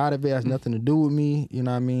 I stay out of it. It has nothing to do with me. You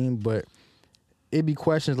know what I mean? But it be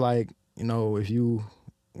questions like, you know, if you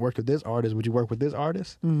work with this artist, would you work with this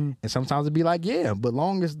artist? And sometimes it'd be like, yeah, but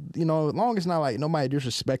long as not like nobody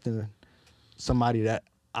disrespecting somebody that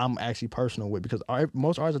I'm actually personal with, because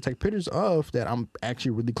most artists I take pictures of that I'm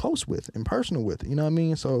actually really close with and personal with. You know what I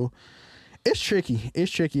mean? So it's tricky. It's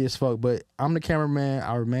tricky as fuck. But I'm the cameraman.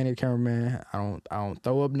 I remain the cameraman. I don't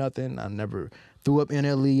throw up nothing. I never threw up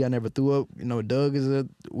NLE. I never threw up. You know, Doug is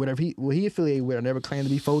whatever he affiliated with. I never claimed to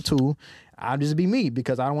be 4'2". I'll just be me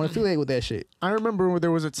because I don't want to affiliate with that shit. I remember there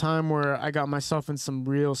was a time where I got myself in some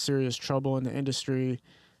real serious trouble in the industry.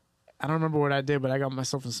 I don't remember what I did, but I got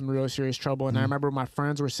myself in some real serious trouble. And I remember my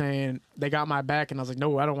friends were saying they got my back, and I was like,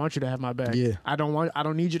 no, I don't want you to have my back. Yeah. I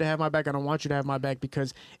don't need you to have my back. I don't want you to have my back,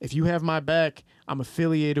 because if you have my back, I'm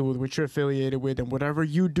affiliated with what you're affiliated with, and whatever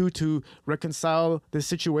you do to reconcile this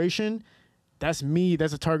situation, that's me.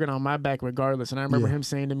 That's a target on my back regardless. And I remember him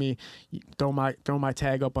saying to me, throw my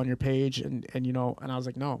tag up on your page, and you know, and I was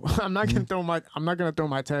like, no, I'm not gonna throw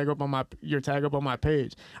my tag up on your tag up on my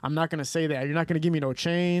page. I'm not gonna say that. You're not gonna give me no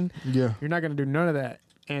chain. Yeah. You're not gonna do none of that.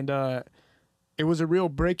 And it was a real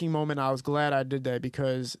breaking moment. I was glad I did that,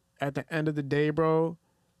 because at the end of the day, bro,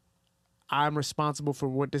 I'm responsible for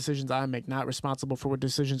what decisions I make, not responsible for what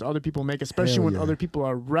decisions other people make, especially when other people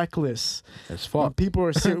are reckless. That's fuck. When people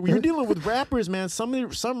are when you're dealing with rappers, man, some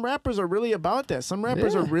rappers are really about that. Some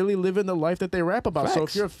rappers are really living the life that they rap about. Facts. So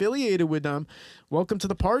if you're affiliated with them, welcome to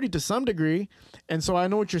the party to some degree. And so I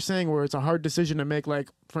know what you're saying, where it's a hard decision to make. Like,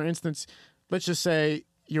 for instance, let's just say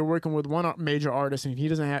you're working with one major artist and he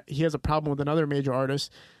has a problem with another major artist.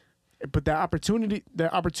 But the opportunity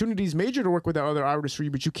is major to work with that other artist for you,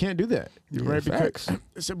 but you can't do that, right? Facts.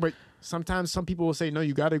 But sometimes some people will say, no,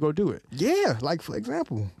 you got to go do it. Yeah, like for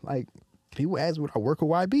example, like people ask, would I work with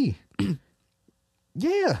YB?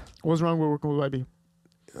 Yeah. What's wrong with working with YB?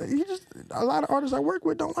 A lot of artists I work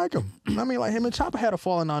with don't like him. I mean, like him and Choppa had a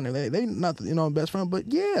falling on there. They not best friend,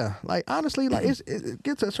 but yeah, like honestly, like it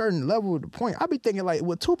gets to a certain level of the point. I be thinking like,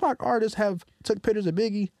 would Tupac artists have took pictures of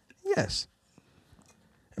Biggie? Yes.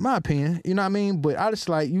 In my opinion, you know what I mean? But I just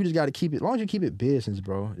like, you just got to keep it, as long as you keep it business,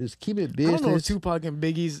 bro. Just keep it business. I don't know if Tupac and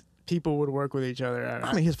Biggie's people would work with each other.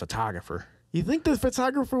 I mean, his photographer. You think the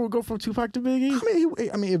photographer would go from Tupac to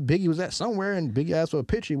Biggie? I mean, if Biggie was at somewhere and Biggie asked for a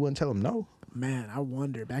picture, he wouldn't tell him no. Man, I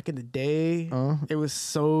wonder. Back in the day, it was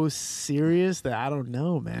so serious that I don't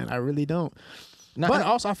know, man. I really don't. But and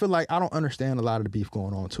also, I feel like I don't understand a lot of the beef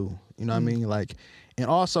going on too. You know what I mean? Like, and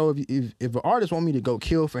also, if an artist want me to go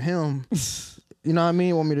kill for him. You know what I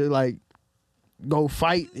mean? Want me to like go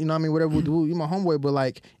fight? You know what I mean? Whatever we do, you my homeboy. But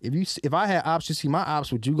like, if I had ops, you see my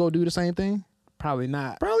ops, would you go do the same thing? Probably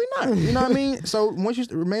not. Probably not. You know what I mean? So once you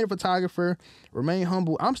remain a photographer, remain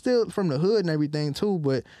humble. I'm still from the hood and everything too,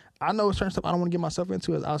 but I know certain stuff I don't want to get myself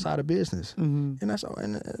into is outside of business, and that's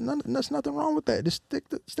nothing wrong with that. Just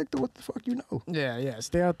stick to what the fuck you know. Yeah.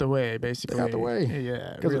 Stay out the way, basically. Stay out the way.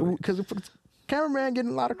 Yeah, because cameraman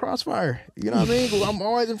getting a lot of crossfire. You know what I mean? I'm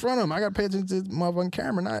always in front of him. I got to pay attention to the motherfucking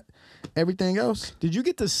camera, not everything else. Did you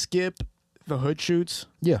get to skip the hood shoots?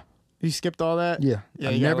 Yeah. You skipped all that? Yeah.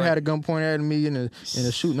 I never had a gun pointed at me in a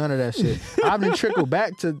shoot, none of that shit. I've been trickled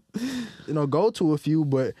back to, go to a few,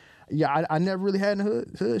 but yeah, I never really had any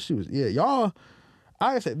hood shoots. Yeah, y'all,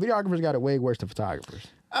 like I said, videographers got it way worse than photographers.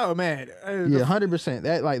 Oh, man. Yeah,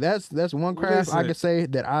 100%. That's one craft I could say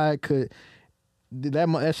that I could...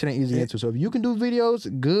 That shit ain't easy to into. So if you can do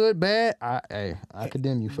videos, good, bad, I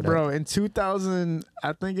condemn you for that. Bro, in 2000,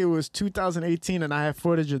 I think it was 2018, and I have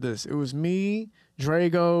footage of this. It was me,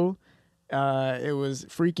 Drago, it was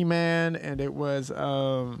Freaky Man, and it was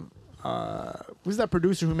who's that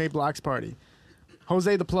producer who made Block's Party?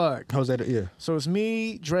 Jose the Plug. Yeah. So it's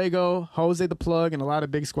me, Drago, Jose the Plug, and a lot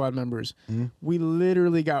of Big Squad members. We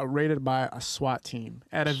literally got raided by a SWAT team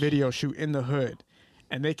at a video shoot in the hood.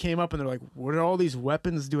 And they came up and they're like, what are all these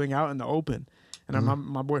weapons doing out in the open? And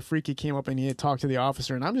my boy Freaky came up and he had talked to the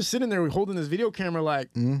officer. And I'm just sitting there holding this video camera like,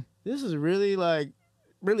 this is really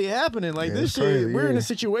really happening. Like this shit, crazy, we're in a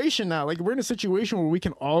situation now. Like we're in a situation where we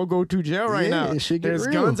can all go to jail right now. There's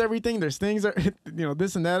guns, everything. There's things,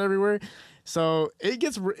 this and that everywhere. So it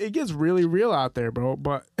gets really real out there, bro.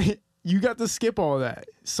 But you got to skip all that.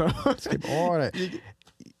 So skip all that.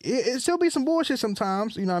 It still be some bullshit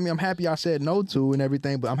sometimes. You know what I mean? I'm happy I said no to and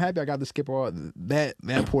everything, but I'm happy I got to skip all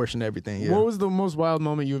that portion of everything. Yeah. What was the most wild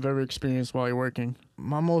moment you've ever experienced while you're working?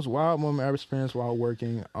 My most wild moment I ever experienced while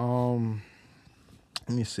working,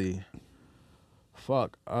 Let me see.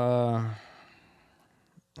 Fuck. I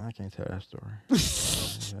can't tell that story.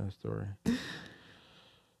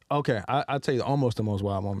 Okay, I'll tell you almost the most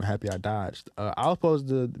wild moment. Happy I dodged. I was supposed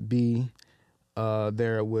to be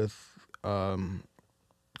there with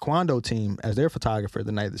Quando team as their photographer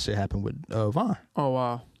the night that shit happened with Vaughn. Oh,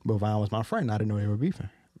 wow. But Vaughn was my friend. I didn't know they were beefing.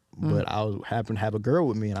 But I happened to have a girl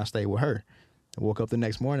with me, and I stayed with her. I woke up the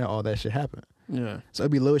next morning, all that shit happened. Yeah. So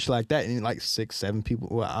it'd be little shit like that, and like 6, 7 people.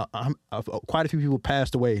 Well, quite a few people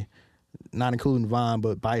passed away, not including Vaughn,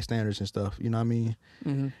 but bystanders and stuff. You know what I mean?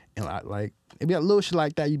 Mm-hmm. And like it'd be a little shit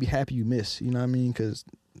like that. You'd be happy you miss. You know what I mean? Because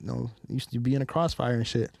you used to be in a crossfire and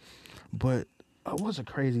shit. But it was a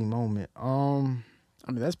crazy moment. I mean,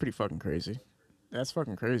 that's pretty fucking crazy. That's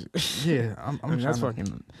fucking crazy. Yeah, I mean, that's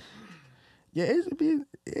fucking. Yeah, it'd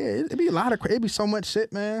be a lot of it'd be so much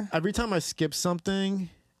shit, man. Every time I skip something,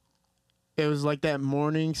 it was like that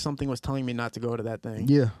morning something was telling me not to go to that thing.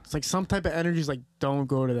 Yeah, it's like some type of energy is like, don't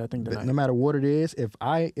go to that thing tonight. No matter what it is, if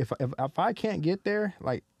I can't get there,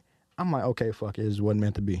 like I'm like, okay, fuck it, wasn't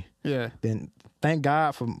meant to be. Yeah. Then thank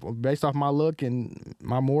God for based off my look and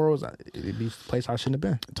my morals, it'd be a place I shouldn't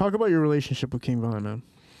have been. Talk about your relationship with King Von, man.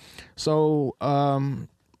 So,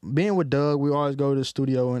 being with Doug, we always go to the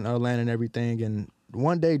studio in Atlanta and everything. And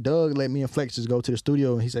one day, Doug let me and Flex just go to the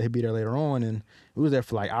studio, and he said he'd be there later on. And we was there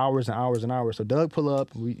for like hours and hours and hours. So Doug pull up,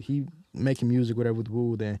 he making music, whatever with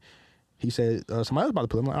Woo. Then he said somebody else about to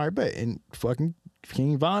pull up. I'm like, all right, bet. And fucking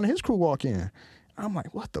King Von and his crew walk in. I'm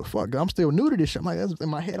like, what the fuck? I'm still new to this shit. I'm like, that's in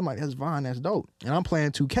my head. I'm like, that's Von, that's dope. And I'm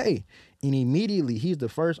playing 2K, and immediately he's the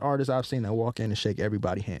first artist I've seen that walk in and shake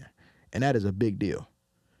everybody's hand, and that is a big deal.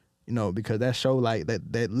 You know, because that show like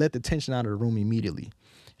that let the tension out of the room immediately.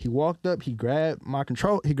 He walked up, he grabbed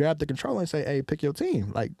the controller and say, "Hey, pick your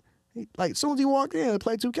team." Like as soon as he walked in,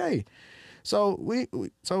 play 2K. So we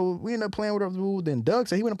ended up playing with the. Then Doug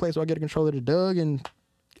said he went to play, so I get a controller to Doug, and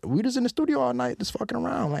we just in the studio all night, just fucking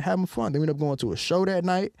around, like having fun. Then we ended up going to a show that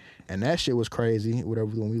night, and that shit was crazy. Whatever,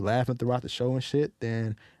 when we laughing throughout the show and shit.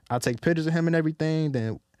 Then I take pictures of him and everything.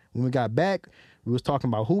 Then when we got back, we was talking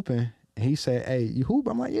about hooping. And he said, "Hey, you hoop?"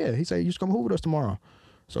 I'm like, "Yeah." He said, "You just come hoop with us tomorrow."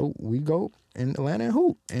 So we go in Atlanta and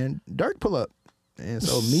hoop, and Dirk pull up. And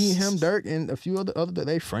so me, him, Dirk, and a few other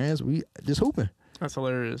they friends, we just hooping. That's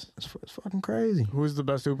hilarious. It's fucking crazy. Who's the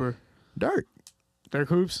best hooper? Dirk. Dirk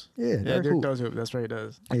hoops? Yeah, Dirk does hoop. That's right, he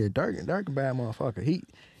does. Yeah, Dirk a bad motherfucker.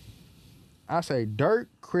 I say Dirk,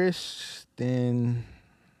 Chris Brown,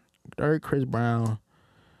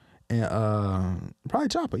 and probably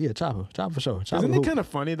Choppa. Yeah, Choppa for sure. Choppa Isn't it kind of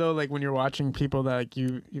funny though, like when you're watching people that like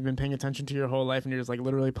you've been paying attention to your whole life and you're just like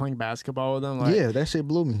literally playing basketball with them? Like, yeah, that shit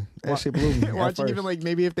blew me. Watching even like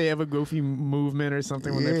maybe if they have a goofy movement or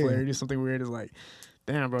something when they play or do something weird is like,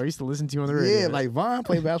 damn, bro, I used to listen to you on the radio. Yeah, like Von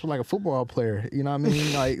played basketball like a football player. You know what I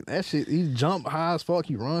mean? Like that shit. He jump high as fuck.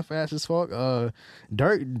 He run fast as fuck.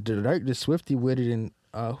 Dirk just swifty with it, and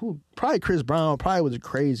probably Chris Brown probably was the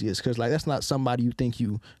craziest because like that's not somebody you think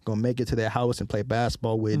you gonna make it to their house and play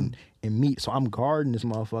basketball with and meet. So I'm guarding this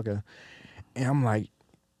motherfucker, and I'm like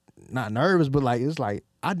not nervous, but like it's like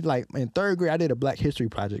I like in 3rd grade I did a Black History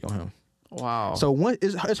project on him. Wow. So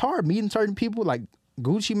it's hard meeting certain people like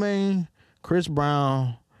Gucci Mane, Chris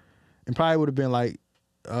Brown, and probably would have been like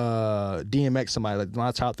DMX, somebody like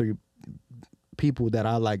my top 3 people that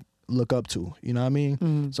I like look up to, you know what I mean?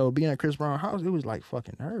 Mm-hmm. So being at Chris Brown's house, it was like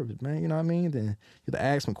fucking nervous, man, you know what I mean? Then you had to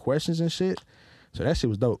ask some questions and shit. So that shit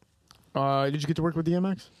was dope. Did you get to work with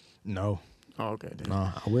DMX? No. Oh, okay. Damn. No,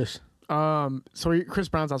 I wish. So Chris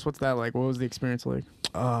Brown's house, what's that like? What was the experience like?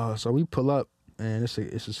 So we pull up and it's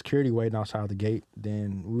a security waiting outside the gate.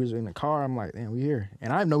 Then we was in the car. I'm like, damn, we here.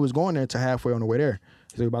 And I didn't know we was going there until halfway on the way there.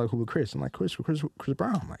 He said, about to hoop with Chris. I'm like, Chris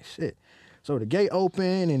Brown. I'm like, shit. So the gate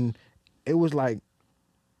opened and it was like,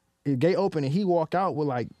 the gate opened and he walked out with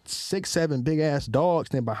like 6, 7 big ass dogs.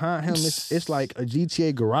 Then behind him, it's like a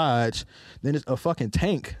GTA garage. Then it's a fucking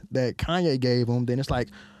tank that Kanye gave him. Then it's like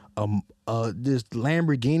this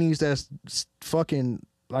Lamborghinis that's fucking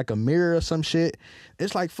like a mirror or some shit.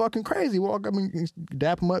 It's like fucking crazy. Walk up and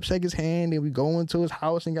dap him up, shake his hand, and we go into his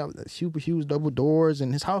house and got super huge double doors,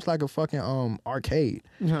 and his house like a fucking arcade.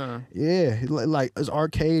 Uh-huh. Yeah, like it's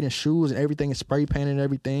arcade and shoes and everything, and spray painted and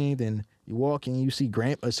everything. Then you walk in, you see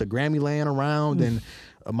it's a Grammy laying around, and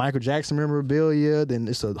a Michael Jackson memorabilia. Then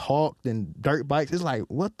it's a Hawk, then dirt bikes. It's like,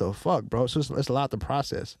 what the fuck, bro? It's a lot to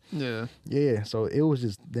process. Yeah. So it was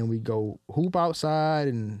just, then we go hoop outside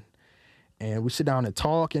and we sit down and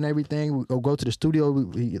talk and everything. We go to the studio.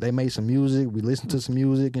 They made some music. We listened to some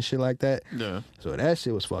music and shit like that. Yeah. So that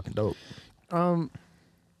shit was fucking dope.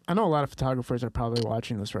 I know a lot of photographers are probably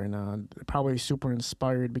watching this right now. They're probably super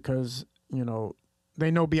inspired because, you know,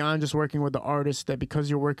 they know beyond just working with the artist that because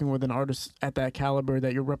you're working with an artist at that caliber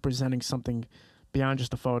that you're representing something beyond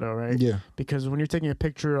just a photo, right? Yeah. Because when you're taking a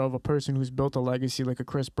picture of a person who's built a legacy like a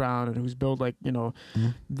Chris Brown and who's built like, you know,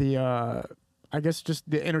 the I guess just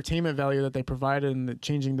the entertainment value that they provided and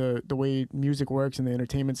changing the way music works and the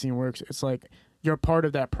entertainment scene works, it's like you're part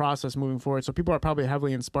of that process moving forward. So people are probably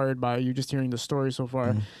heavily inspired by you just hearing the story so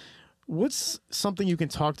far. What's something you can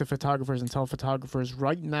talk to photographers and tell photographers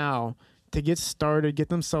right now to get started, get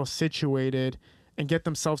themselves situated, and get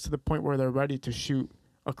themselves to the point where they're ready to shoot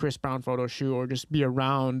a Chris Brown photo shoot or just be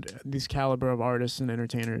around these caliber of artists and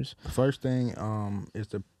entertainers? The first thing is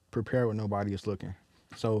to prepare when nobody is looking.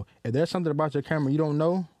 So if there's something about your camera you don't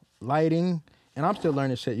know, lighting, and I'm still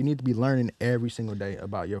learning shit, you need to be learning every single day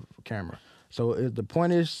about your camera. So the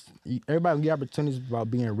point is, everybody get opportunities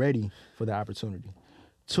about being ready for the opportunity.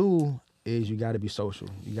 2 is you got to be social.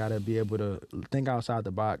 You got to be able to think outside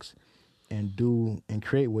the box and do and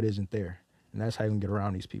create what isn't there. And that's how you can get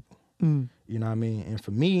around these people. You know what I mean? And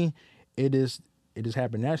for me, it just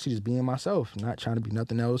happened naturally, just being myself, not trying to be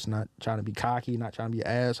nothing else, not trying to be cocky, not trying to be an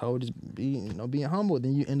asshole, just being humble.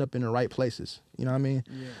 Then you end up in the right places. You know what I mean?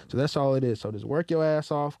 Yeah. So that's all it is. So just work your ass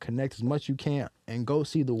off, connect as much as you can, and go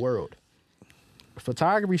see the world.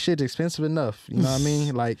 Photography shit's expensive enough. You know what I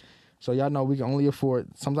mean? Like, so y'all know we can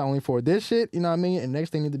sometimes only afford this shit. You know what I mean? And next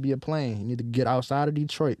thing need to be a plane. You need to get outside of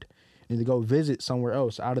Detroit. You need to go visit somewhere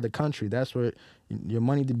else, out of the country. That's where your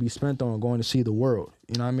money to be spent on, going to see the world.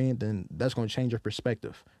 You know what I mean? Then that's going to change your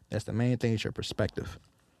perspective. That's the main thing, is your perspective.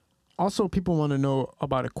 Also, people want to know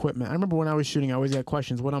about equipment. I remember when I was shooting, I always had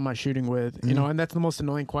questions. What am I shooting with? You know, and that's the most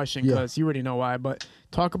annoying question because you already know why. But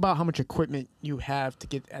talk about how much equipment you have to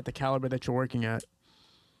get at the caliber that you're working at.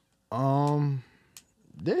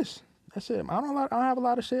 That's it. I don't have a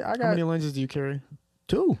lot of shit. How many lenses do you carry?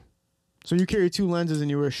 2. So you carry 2 lenses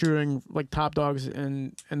and you were shooting like top dogs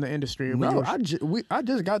in the industry. No, I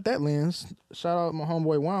just got that lens. Shout out my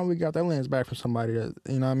homeboy Juan. We got that lens back from somebody that,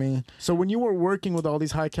 you know what I mean? So when you were working with all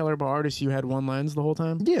these high caliber artists, you had 1 lens the whole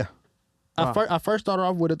time? Yeah. Wow. I first started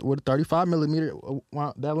off with a 35 millimeter,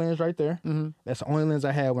 that lens right there. That's the only lens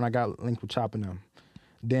I had when I got linked with Choppa and them.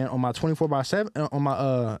 Then on my 24x7, on my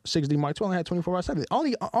 6D Mark II, I only had 24x70.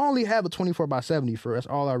 I only have a 24x70 for that's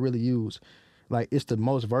all I really use. Like, it's the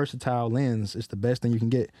most versatile lens. It's the best thing you can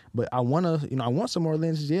get. But I want some more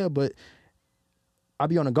lenses, but I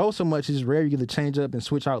be on the go so much, it's rare you get to change up and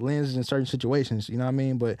switch out lenses in certain situations. You know what I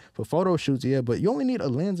mean? But for photo shoots, but you only need a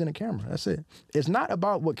lens and a camera. That's it. It's not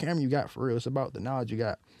about what camera you got for real. It's about the knowledge you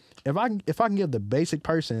got. If I can give the basic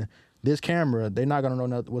person this camera, they're not gonna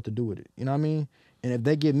know what to do with it. You know what I mean? And if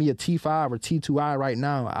they give me a T5 or T2i right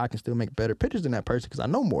now, I can still make better pictures than that person because I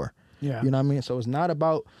know more. Yeah. You know what I mean? So it's not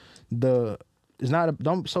about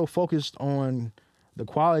don't so focused on the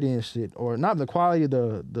quality and shit, or not the quality of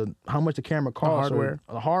the how much the camera costs, or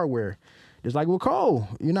the hardware. Just like with Cole,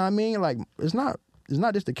 you know what I mean? Like, it's not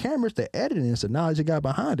just the camera, it's the editing, it's the knowledge you got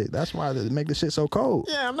behind it. That's why they make the shit so cold.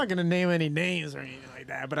 Yeah, I'm not gonna name any names or anything like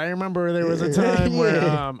that, but I remember there was a time where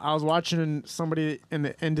I was watching somebody in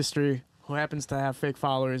the industry who happens to have fake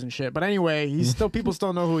followers and shit. But anyway, people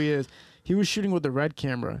still know who he is. He was shooting with the Red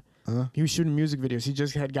camera. He was shooting music videos. He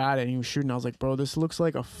just had got it and he was shooting. I was like, bro, this looks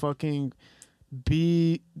like a fucking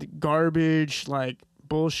garbage, like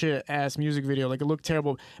bullshit ass music video. Like, it looked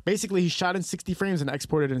terrible. Basically, he shot in 60 frames and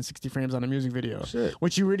exported it in 60 frames on a music video. Shit.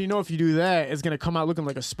 Which you already know, if you do that, it's gonna come out looking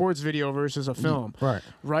like a sports video versus a film.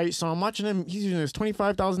 Right. So I'm watching him. He's using his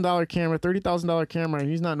 $25,000 camera, $30,000 camera, and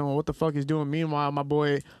he's not knowing what the fuck he's doing. Meanwhile, my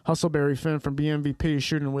boy Hustleberry Finn from BMVP is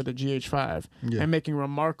shooting with a GH5 and making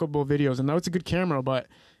remarkable videos. And now it's a good camera, but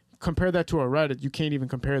compare that to a Reddit, you can't even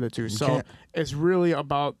compare the two. So it's really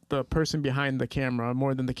about the person behind the camera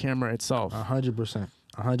more than the camera itself. 100%.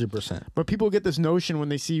 100%. But people get this notion when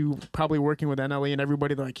they see you probably working with NLE and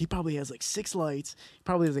everybody, they're like, he probably has like 6 lights, he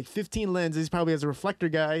probably has like 15 lenses, he probably has a reflector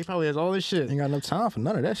guy, he probably has all this shit. Ain't got no time for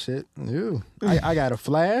none of that shit. I got a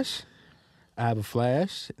flash. I have a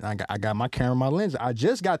flash. And I got my camera, my lens. I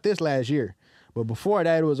just got this last year. But before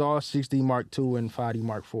that, it was all 6D Mark II and 5D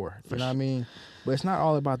Mark IV. You know what I mean? But it's not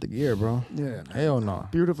all about the gear, bro. Yeah. Hell no.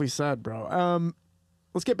 Beautifully said, bro.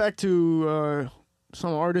 Let's get back to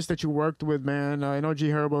some artists that you worked with, man. I know G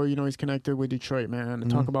Herbo, he's connected with Detroit, man.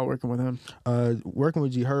 Talk about working with him. Working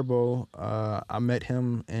with G Herbo, I met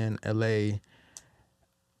him in LA.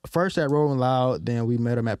 First at Rolling Loud, then we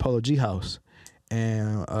met him at Polo G House.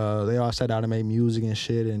 And they all sat down and made music and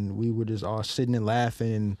shit, and we were just all sitting and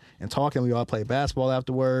laughing and talking. We all played basketball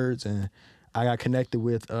afterwards, and I got connected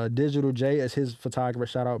with Digital J as his photographer.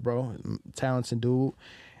 Shout out, bro. Talented dude.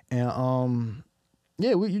 And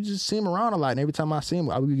you just see him around a lot, and every time I see him,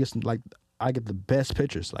 I get the best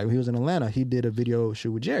pictures. Like when he was in Atlanta, he did a video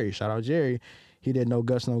shoot with Jerry. Shout out Jerry. He did No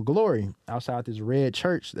Guts, No Glory outside this red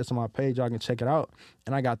church. That's on my page. Y'all can check it out.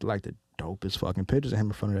 And I got the dopest fucking pictures of him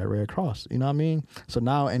in front of that red cross. You know what I mean? So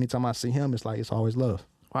now anytime I see him, it's like it's always love.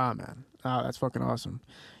 Wow, man. Oh, that's fucking awesome.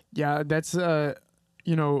 Yeah, that's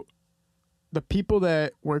you know, the people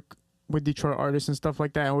that work with Detroit artists and stuff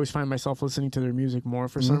like that, I always find myself listening to their music more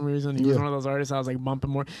for some reason. He was one of those artists I was like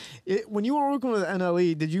bumping more. When you were working with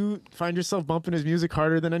NLE, did you find yourself bumping his music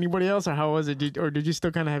harder than anybody else, or how was it? Or did you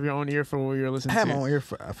still kind of have your own ear for what you were listening to? I had my own ear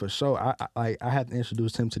for sure. I had to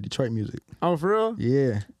introduce him to Detroit music. Oh, for real?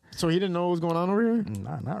 Yeah. So he didn't know what was going on over here?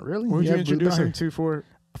 Nah, not really. What did you introduce him to for?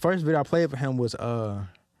 First video I played for him was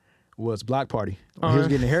Block Party. He was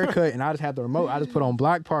getting a haircut, and I just had the remote. I just put on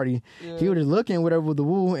Block Party. Yeah. He was just looking whatever with the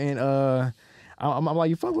woo, and I'm like,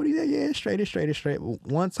 you fuck with it? Yeah, straight.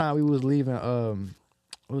 One time we was leaving, what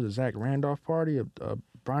was it, Zach Randolph party, a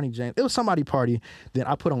Bronny James? It was somebody party. Then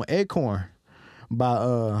I put on Acorn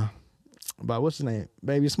by what's his name,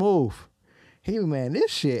 Baby Smooth. He, man,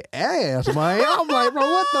 this shit ass, man. I'm like, bro,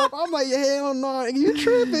 what the? I'm like, hell no, you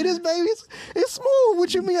tripping? This baby, it's smooth.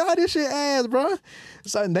 What you mean, all this shit ass, bro?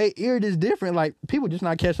 So they ear is different. Like people just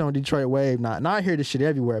not catching on Detroit wave. Now I hear this shit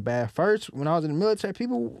everywhere. Bad. First, when I was in the military,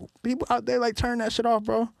 people out there like turn that shit off,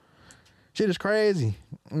 bro. Shit is crazy.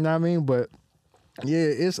 You know what I mean? But yeah,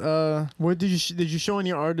 it's What did you show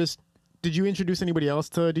any artists? Did you introduce anybody else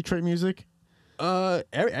to Detroit music?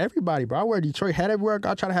 Everybody, bro. I wear Detroit hat everywhere.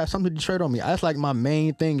 I try to have something Detroit on me. That's like my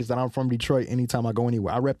main thing is that I'm from Detroit. Anytime I go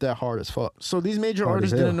anywhere, I rep that hard as fuck. So these major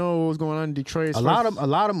artists didn't know what was going on in Detroit.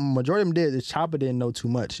 Majority of them did. Choppa didn't know too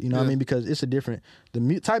much. You know what I mean? Because it's a different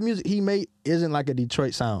type of music he made isn't like a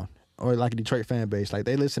Detroit sound or like a Detroit fan base. Like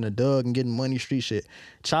they listen to Doug and Getting Money street shit.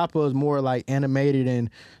 Choppa is more like animated and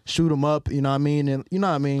shoot 'em up. You know what I mean? And you know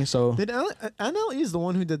what I mean. So did NLE is the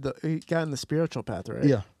one who he got in the spiritual path, right?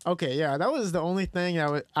 Yeah. Okay, yeah, that was the only thing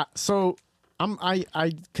I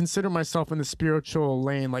consider myself in the spiritual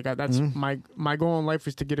lane. Like that's my goal in life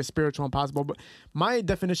is to get as spiritual as possible. But my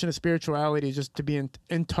definition of spirituality is just to be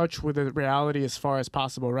in touch with the reality as far as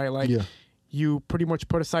possible, right? Like you pretty much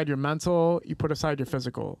put aside your mental, you put aside your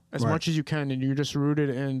physical as much as you can, and you're just rooted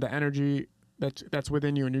in the energy that's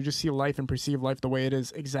within you, and you just see life and perceive life the way it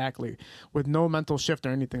is exactly, with no mental shift or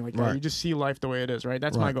anything like that. You just see life the way it is, right?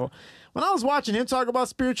 That's my goal. When I was watching him talk about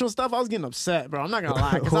spiritual stuff, I was getting upset, bro. I'm not gonna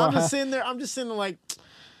lie, because I'm just sitting there like,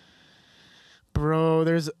 bro,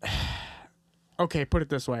 there's... Okay, put it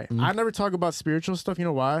this way. I never talk about spiritual stuff. You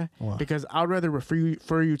know why? Because I'd rather refer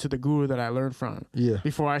you to the guru that I learned from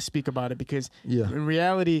before I speak about it. Because in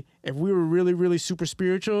reality, if we were really, really super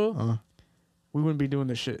spiritual... we wouldn't be doing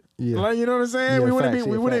this shit. Like, you know what I'm saying? Yeah,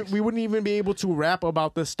 we wouldn't even be able to rap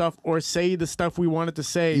about this stuff or say the stuff we wanted to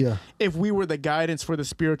say if we were the guidance for the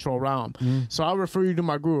spiritual realm. So I'll refer you to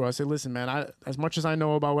my guru. I say, listen, man, as much as I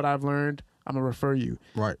know about what I've learned, I'm gonna refer you.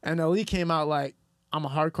 Right. And NLE came out like, I'm a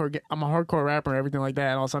hardcore rapper and everything like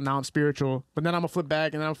that, and all of a sudden now I'm spiritual. But then I'm gonna flip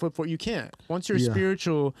back and then I'm flip forward. You can't. Once you're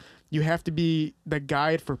spiritual, you have to be the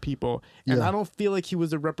guide for people. And I don't feel like he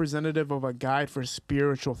was a representative of a guide for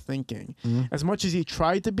spiritual thinking. As much as he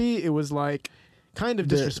tried to be, it was like kind of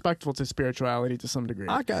disrespectful to spirituality to some degree.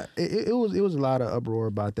 It was a lot of uproar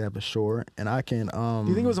about that for sure. And I can Do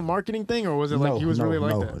you think it was a marketing thing, or was it like he was really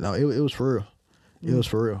like that? No, it was for real. It was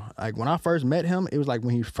for real. Like when I first met him, it was like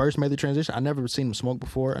when he first made the transition. I never seen him smoke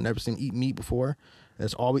before. I never seen him eat meat before.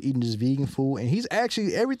 That's all we eating is vegan food. And he's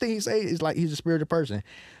actually, everything he say is like he's a spiritual person.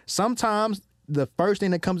 Sometimes the first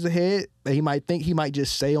thing that comes to head that he might think he might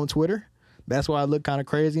just say on Twitter. That's why I look kind of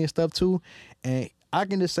crazy and stuff too. And I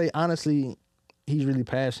can just say honestly, he's really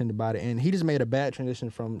passionate about it. And he just made a bad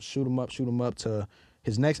transition from shoot 'em up to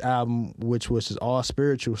his next album, which was just all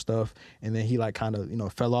spiritual stuff. And then he like kind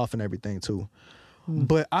of, fell off and everything too.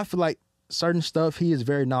 But I feel like certain stuff he is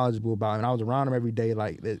very knowledgeable about, and I was around him every day.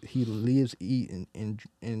 Like that, he lives, eat,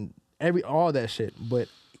 and all that shit. But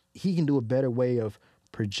he can do a better way of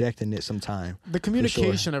projecting it sometime. The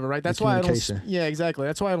communication of it, right? That's why I don't. Yeah, exactly.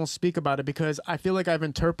 That's why I don't speak about it, because I feel like I've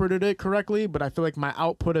interpreted it correctly, but I feel like my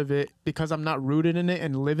output of it, because I'm not rooted in it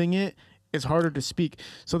and living it, is harder to speak.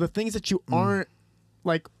 So the things that you aren't.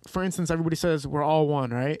 Like, for instance, everybody says we're all one,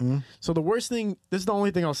 right? So the worst thing, this is the only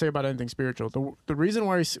thing I'll say about anything spiritual. The reason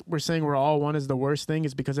why we're saying we're all one is the worst thing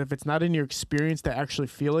is because if it's not in your experience to actually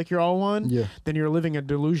feel like you're all one, then you're living a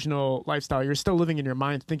delusional lifestyle. You're still living in your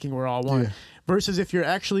mind thinking we're all one. Versus if you're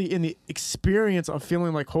actually in the experience of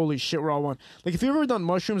feeling like, holy shit, we're all one. Like, if you've ever done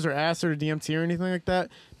mushrooms or acid or DMT or anything like that,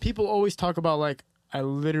 people always talk about, like, I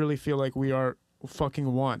literally feel like we are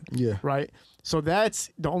fucking one. Right? So that's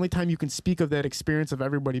the only time you can speak of that experience of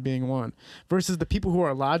everybody being one. Versus the people who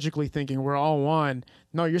are logically thinking we're all one.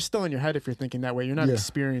 No, you're still in your head if you're thinking that way. You're not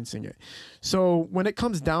experiencing it. So when it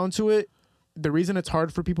comes down to it, the reason it's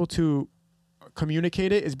hard for people to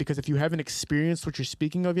communicate it is because if you haven't experienced what you're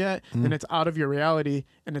speaking of yet, then it's out of your reality,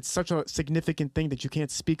 and it's such a significant thing that you can't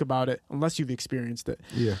speak about it unless you've experienced it.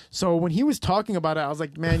 Yeah. So when he was talking about it, I was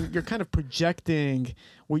like, man, you're kind of projecting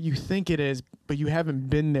what you think it is, but you haven't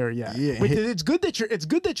been there yet. Yeah. But it's good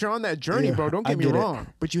that you're on that journey, bro. Don't get me wrong.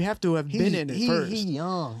 But you have to have been in it first. He's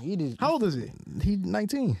young. How old is he? He's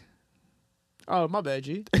 19. Oh, my bad,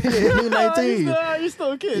 G. He's 19. You're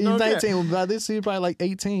still a kid. He's 19. By this, he's probably like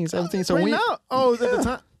 18, 17. So right when now? Oh, at the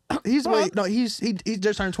time. He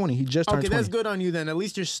just turned 20. He just turned 20. Okay, that's good on you then. At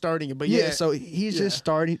least you're starting it. But yeah, so he's just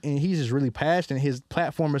starting, and he's just really passionate. His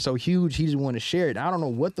platform is so huge, he just want to share it. I don't know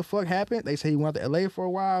what the fuck happened. They say he went to LA for a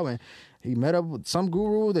while, and he met up with some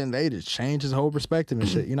guru, then they just changed his whole perspective and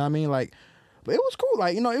shit. You know what I mean? Like, but it was cool.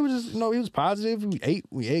 Like, it was just, he was positive. We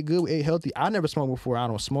ate good, we ate healthy. I never smoked before. I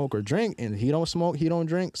don't smoke or drink, and he don't smoke, he don't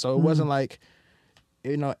drink. So it wasn't like,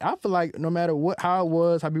 I feel like no matter how it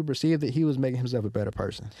was, how people perceived it, he was making himself a better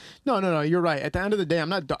person. No, you're right. At the end of the day, I'm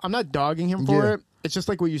not dogging him for it. It's just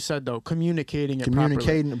like what you said though, communicating it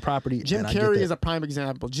properly. Jim Carrey is a prime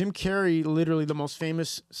example. Jim Carrey, literally the most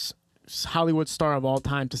famous Hollywood star of all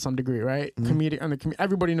time to some degree, right?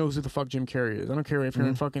 Everybody knows who the fuck Jim Carrey is. I don't care if you're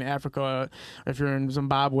in fucking Africa, if you're in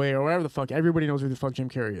Zimbabwe or wherever the fuck. Everybody knows who the fuck Jim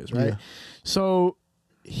Carrey is, right? Yeah. So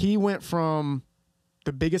he went from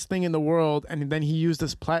the biggest thing in the world, and then he used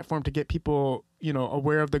this platform to get people,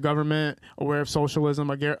 aware of the government, aware of socialism,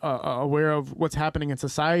 aware of what's happening in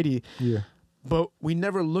society. Yeah. But we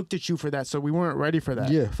never looked at you for that, so we weren't ready for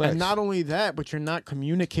that. Yeah, facts. And not only that, but you're not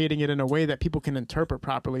communicating it in a way that people can interpret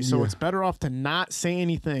properly. So it's better off to not say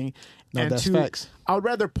anything. No, that's facts. I would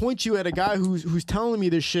rather point you at a guy who's telling me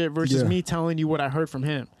this shit versus me telling you what I heard from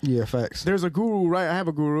him. Yeah, facts. There's a guru, right? I have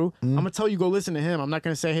a guru. I'm gonna tell you go listen to him. I'm not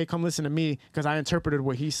gonna say, hey, come listen to me because I interpreted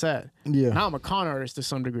what he said. Yeah. Now I'm a con artist to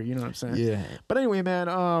some degree. You know what I'm saying? Yeah. But anyway,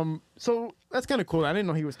 man. So that's kind of cool. I didn't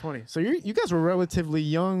know he was 20. So you guys were relatively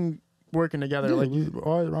young. Working together, like we were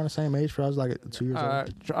all around the same age. I was like 2 years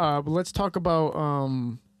old. But let's talk about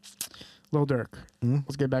Lil Durk.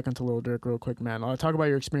 Let's get back into Lil Durk real quick, man. Talk about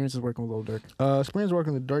your experiences working with Lil Durk. Experience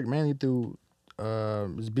working with Durk mainly through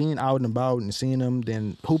just being out and about and seeing him,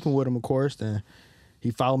 then hooping with him, of course. Then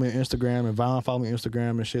he followed me on Instagram, and Vaughn followed me on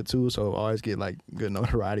Instagram and shit too. So I always get like good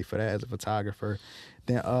notoriety for that as a photographer.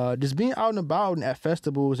 Then just being out and about and at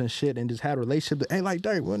festivals and shit, and just had a relationship that ain't like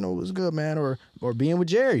Durk, what's good, man, or being with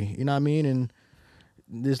Jerry, you know what I mean, and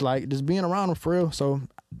just being around him for real. So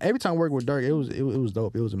every time I worked with Durk, it was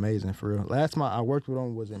dope. It was amazing for real. Last time I worked with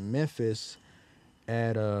him was in Memphis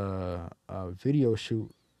at a video shoot,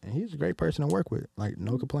 and he's a great person to work with. Like,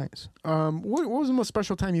 no complaints. What was the most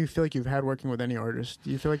special time you feel like you've had working with any artist? Do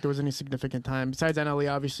you feel like there was any significant time besides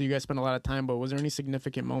NLE? Obviously, you guys spent a lot of time, but was there any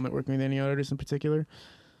significant moment working with any artist in particular?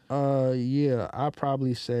 Yeah, I'd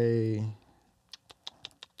probably say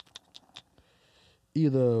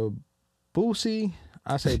either Boosie.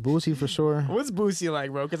 I say Boosie for sure. What's Boosie like,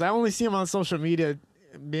 bro? Because I only see him on social media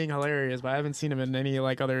being hilarious, but I haven't seen him in any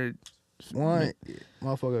like other. One,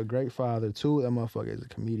 motherfucker, a great father. Two, that motherfucker is a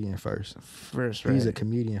comedian first. Right. He's a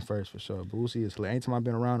comedian first for sure. Boosie is hilarious. Anytime I've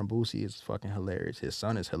been around him, Boosie is fucking hilarious. His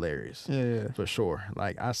son is hilarious. Yeah. For sure.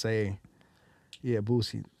 Like, I say, yeah,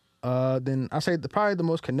 Boosie. Then I say probably the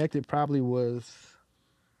most connected probably was,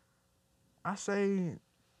 I don't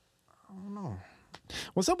know.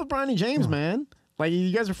 What's up with Bronny James, man? Like,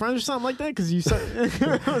 you guys are friends or something like that? Because you said,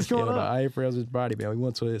 what's going on? I ain't friends with Bronny, man. We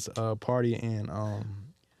went to this party in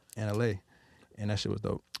LA, and that shit was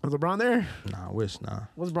dope. Was LeBron there? Nah. What's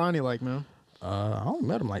Bronny like, man? I only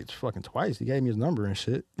met him like fucking twice. He gave me his number and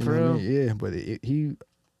shit. For real? I mean? Yeah, but he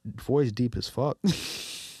voice deep as fuck,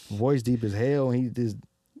 voice deep as hell, and he just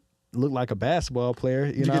looked like a basketball player.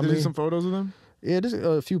 You know what I mean? Do some photos with him? Yeah, just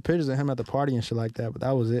a few pictures of him at the party and shit like that, but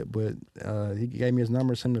that was it. But he gave me his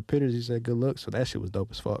number, sent me the pictures. He said, good luck. So that shit was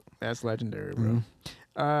dope as fuck. That's legendary, bro.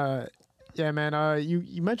 Yeah, man.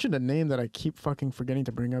 You mentioned a name that I keep fucking forgetting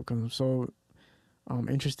to bring up because I'm so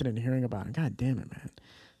interested in hearing about it. God damn it, man.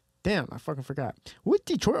 Damn, I fucking forgot. What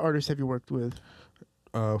Detroit artists have you worked with?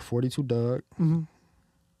 42 Doug. Mm-hmm.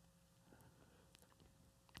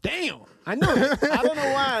 Damn, I know it. I don't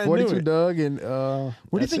know why. I 42 knew it. Doug and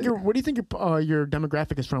what do you think your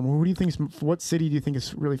demographic is from? Who do you think? What city do you think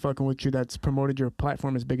is really fucking with you? That's promoted your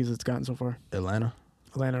platform as big as it's gotten so far? Atlanta,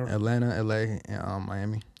 LA, and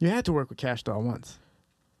Miami. You had to work with Cash Doll once.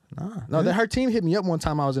 No, her team hit me up one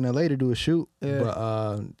time. I was in LA to do a shoot,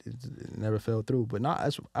 but it never fell through. But no,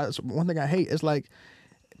 that's one thing I hate. It's like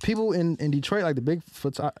people in Detroit, like the big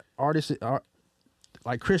artists,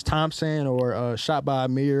 like Chris Thompson or Shot by a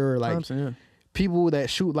Mirror, like Thompson, people that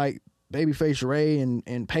shoot like Babyface Ray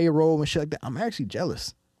and Payroll and shit like that. I'm actually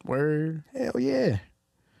jealous. Word. Hell yeah.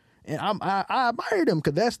 And I admire them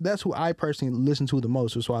because that's who I personally listen to the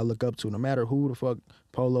most. That's who I look up to. No matter who the fuck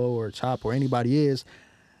Polo or Chop or anybody is,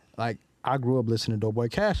 like I grew up listening to Doughboy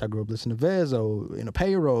Cash. I grew up listening to Vezzo,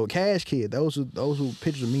 Payroll, Cash Kid. Those who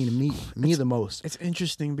pictures mean to me the most. It's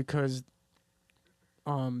interesting because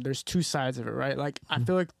there's two sides of it, right? Like I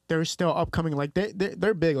feel like they're still upcoming. Like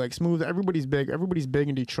they're big, like Smooth. Everybody's big. Everybody's big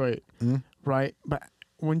in Detroit, right? But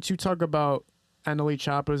once you talk about NLE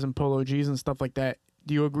Choppas and Polo G's and stuff like that,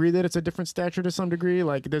 do you agree that it's a different stature to some degree?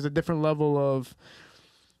 Like there's a different level of,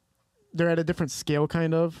 they're at a different scale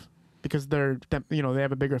kind of, because they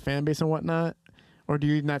have a bigger fan base and whatnot? Or do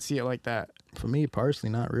you not see it like that? For me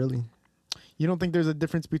personally, not really. You don't think there's a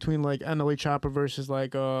difference between like NLE Choppa versus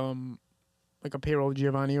like a Payroll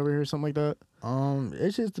Giovanni over here or something like that?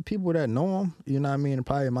 It's just the people that know him, you know what I mean? And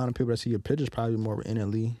probably the amount of people that see your pictures probably more of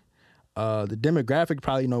NLE. The demographic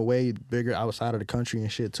probably way bigger outside of the country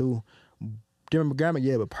and shit too. Demographic,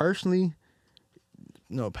 yeah, but personally,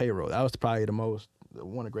 Payroll. That was probably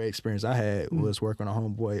one of the great experience I had was working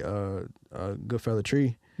on Homeboy, Goodfella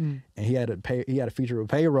Tree, and he had a feature with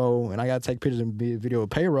Payroll, and I got to take pictures and video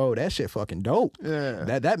with Payroll. That shit fucking dope.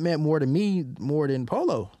 Yeah, that meant more to me more than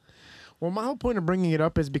Polo. Well, my whole point of bringing it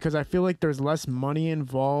up is because I feel like there's less money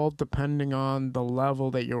involved depending on the level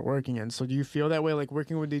that you're working in. So do you feel that way? Like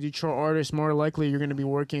working with the Detroit artists, more likely you're going to be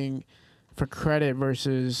working for credit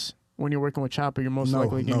versus when you're working with Choppa, you're most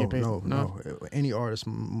likely going to get paid. No. Any artist,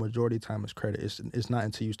 majority of the time is credit. It's not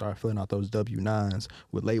until you start filling out those W-9s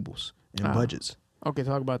with labels and budgets. Okay,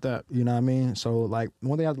 talk about that. You know what I mean? So, like,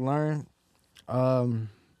 one thing I have to learn,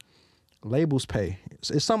 labels pay.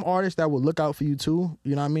 It's some artists that will look out for you too,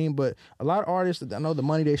 you know what I mean? But a lot of artists, I know the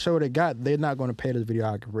money they show they got, they're not going to pay the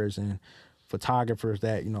videographers and photographers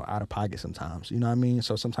that, out of pocket sometimes. You know what I mean?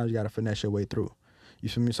 So sometimes you got to finesse your way through. You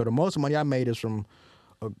feel me? So the most money I made is from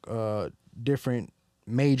different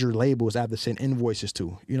major labels I have to send invoices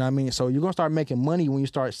to. You know what I mean? So you're going to start making money when you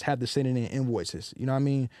have to send in invoices. You know what I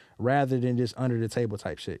mean? Rather than just under the table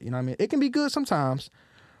type shit. You know what I mean? It can be good sometimes,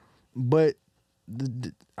 but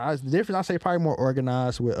the difference, I say, probably more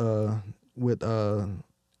organized with the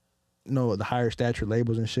higher stature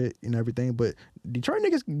labels and shit and everything. But Detroit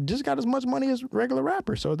niggas just got as much money as regular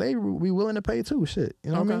rappers, so they be willing to pay too. Shit,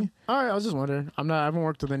 you know what I mean? All right, I was just wondering. I haven't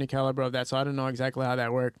worked with any caliber of that, so I don't know exactly how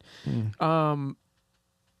that worked.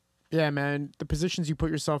 Yeah, man, the positions you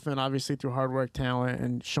put yourself in, obviously through hard work, talent,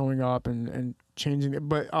 and showing up and changing it,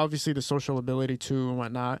 but obviously the social ability too and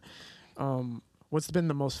whatnot. What's been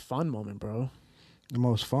the most fun moment, bro? The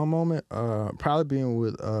most fun moment, probably being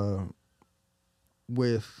with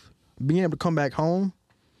being able to come back home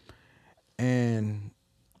and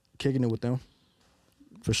kicking it with them,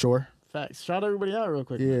 for sure. Facts. Shout everybody out real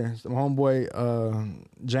quick. Yeah, so my homeboy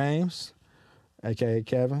James, aka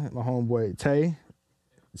Kevin, my homeboy Tay,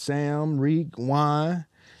 Sam, Reek, Wine,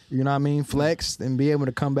 you know what I mean, Flex, and be able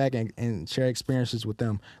to come back and share experiences with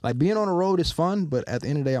them. Like, being on the road is fun, but at the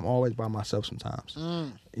end of the day, I'm always by myself sometimes.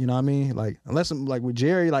 You know what I mean? Like, unless I'm like with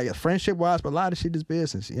Jerry, like friendship-wise, but a lot of shit is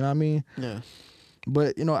business. You know what I mean? Yeah.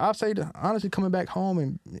 But, I'll say, honestly, coming back home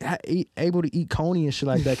and able to eat coney and shit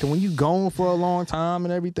like that, because when you gone for a long time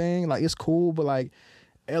and everything, like, it's cool, but, like,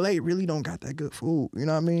 L.A. really don't got that good food. You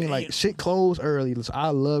know what I mean? Damn. Like, shit closed early. So I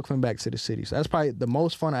love coming back to the city. So that's probably the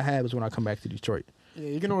most fun I have is when I come back to Detroit. Yeah,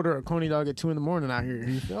 you can order a coney dog at 2 a.m. out here.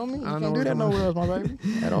 You feel me? I don't do that nowhere else, my baby.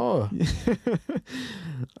 At all.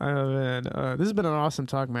 Man, this has been an awesome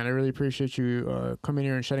talk, man. I really appreciate you coming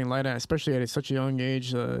here and shedding light on it, especially at such a young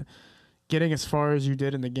age, getting as far as you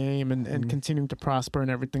did in the game and continuing to prosper and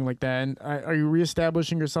everything like that. And are you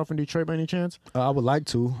reestablishing yourself in Detroit by any chance? I would like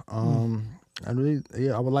to. I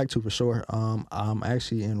would like to for sure. I'm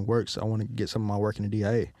actually in works. I want to get some of my work in the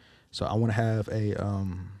DIA. So I want to have a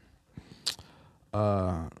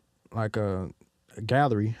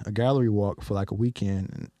gallery walk for like a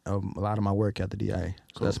weekend of a lot of my work at the DIA.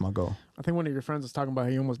 So cool. That's my goal. I think one of your friends was talking about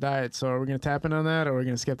how he almost died. So are we gonna tap in on that, or are we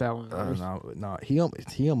gonna skip that one? No, he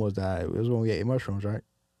almost died. It was when we ate mushrooms, right?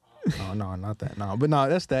 No, not that. No, but no,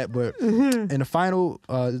 that's that. But in the final,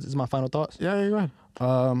 this is my final thoughts. Yeah, go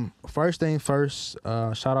ahead. First thing first,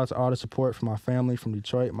 shout out to all the support from my family from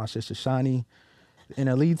Detroit, my sister Shani, the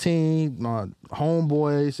NLE team, my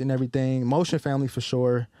homeboys and everything, Motion family for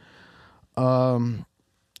sure. And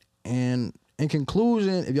in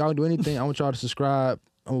conclusion, if y'all do anything, I want y'all to subscribe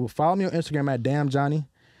follow me on Instagram at Damn Johnnie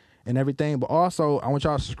and everything. But also, I want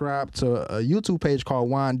y'all to subscribe to a YouTube page called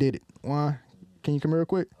Juan Did It. Juan, can you come here real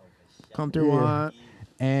quick? Come through, Juan.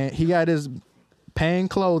 And he got his Pain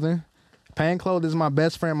Clothing. Pain Clothing is my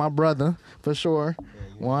best friend, my brother, for sure.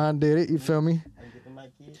 Juan did it, you feel me?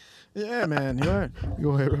 Yeah, man. Go ahead.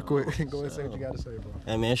 Go ahead real quick. Go ahead and say what you got to say, bro.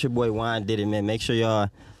 Hey, man, it's your boy Juan Did It, man. Make sure y'all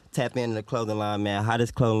tap into the clothing line, man.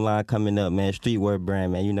 Hottest clothing line coming up, man. Streetwear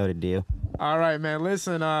brand, man. You know the deal. All right, man.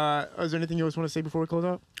 Listen, is there anything you always want to say before we close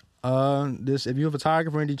out? If you're a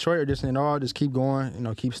photographer in Detroit or just in all, just keep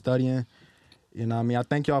going, keep studying. You know what I mean? I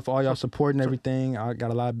thank y'all for all y'all support and everything. I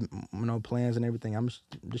got a lot of, plans and everything. I'm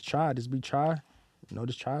just try. Just try as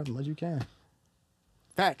much as you can.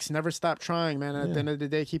 Facts. Never stop trying, man. At the end of the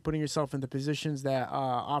day, keep putting yourself in the positions that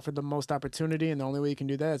offer the most opportunity, and the only way you can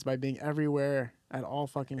do that is by being everywhere at all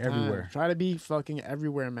fucking times. Everywhere. Try to be fucking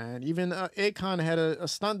everywhere, man. Even Akon had a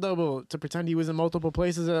stunt double to pretend he was in multiple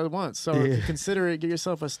places at once. So if you consider it, get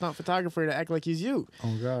yourself a stunt photographer to act like he's you.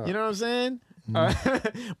 Oh, God. You know what I'm saying?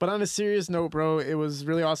 But on a serious note, bro, it was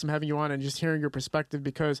really awesome having you on and just hearing your perspective,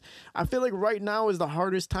 because I feel like right now is the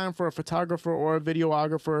hardest time for a photographer or a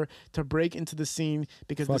videographer to break into the scene,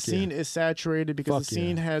 because the scene is saturated, because the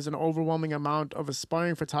scene has an overwhelming amount of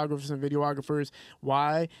aspiring photographers and videographers.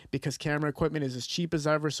 Why? Because camera equipment is as cheap as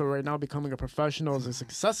ever, so right now becoming a professional is as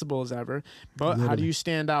accessible as ever. But how do you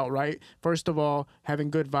stand out, right? First of all,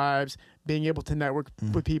 having good vibes, being able to network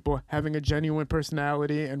with people, having a genuine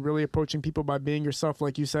personality, and really approaching people by being yourself,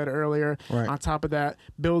 like you said earlier. Right. On top of that,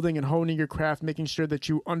 building and honing your craft, making sure that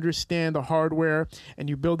you understand the hardware and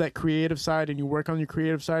you build that creative side and you work on your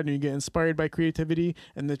creative side and you get inspired by creativity,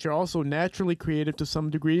 and that you're also naturally creative to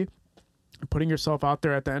some degree. Putting yourself out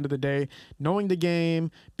there at the end of the day, knowing the game,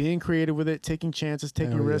 being creative with it, taking chances,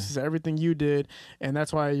 taking risks, everything you did. And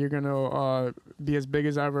that's why you're going to be as big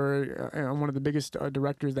as ever. And one of the biggest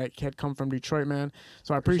directors that had come from Detroit, man.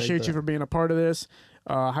 So I appreciate you for being a part of this.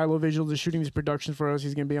 High Low Visuals is shooting these productions for us.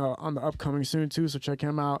 He's going to be on the upcoming soon, too. So check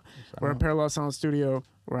him out. We're at Parallel Sound Studio.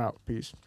 We're out. Peace.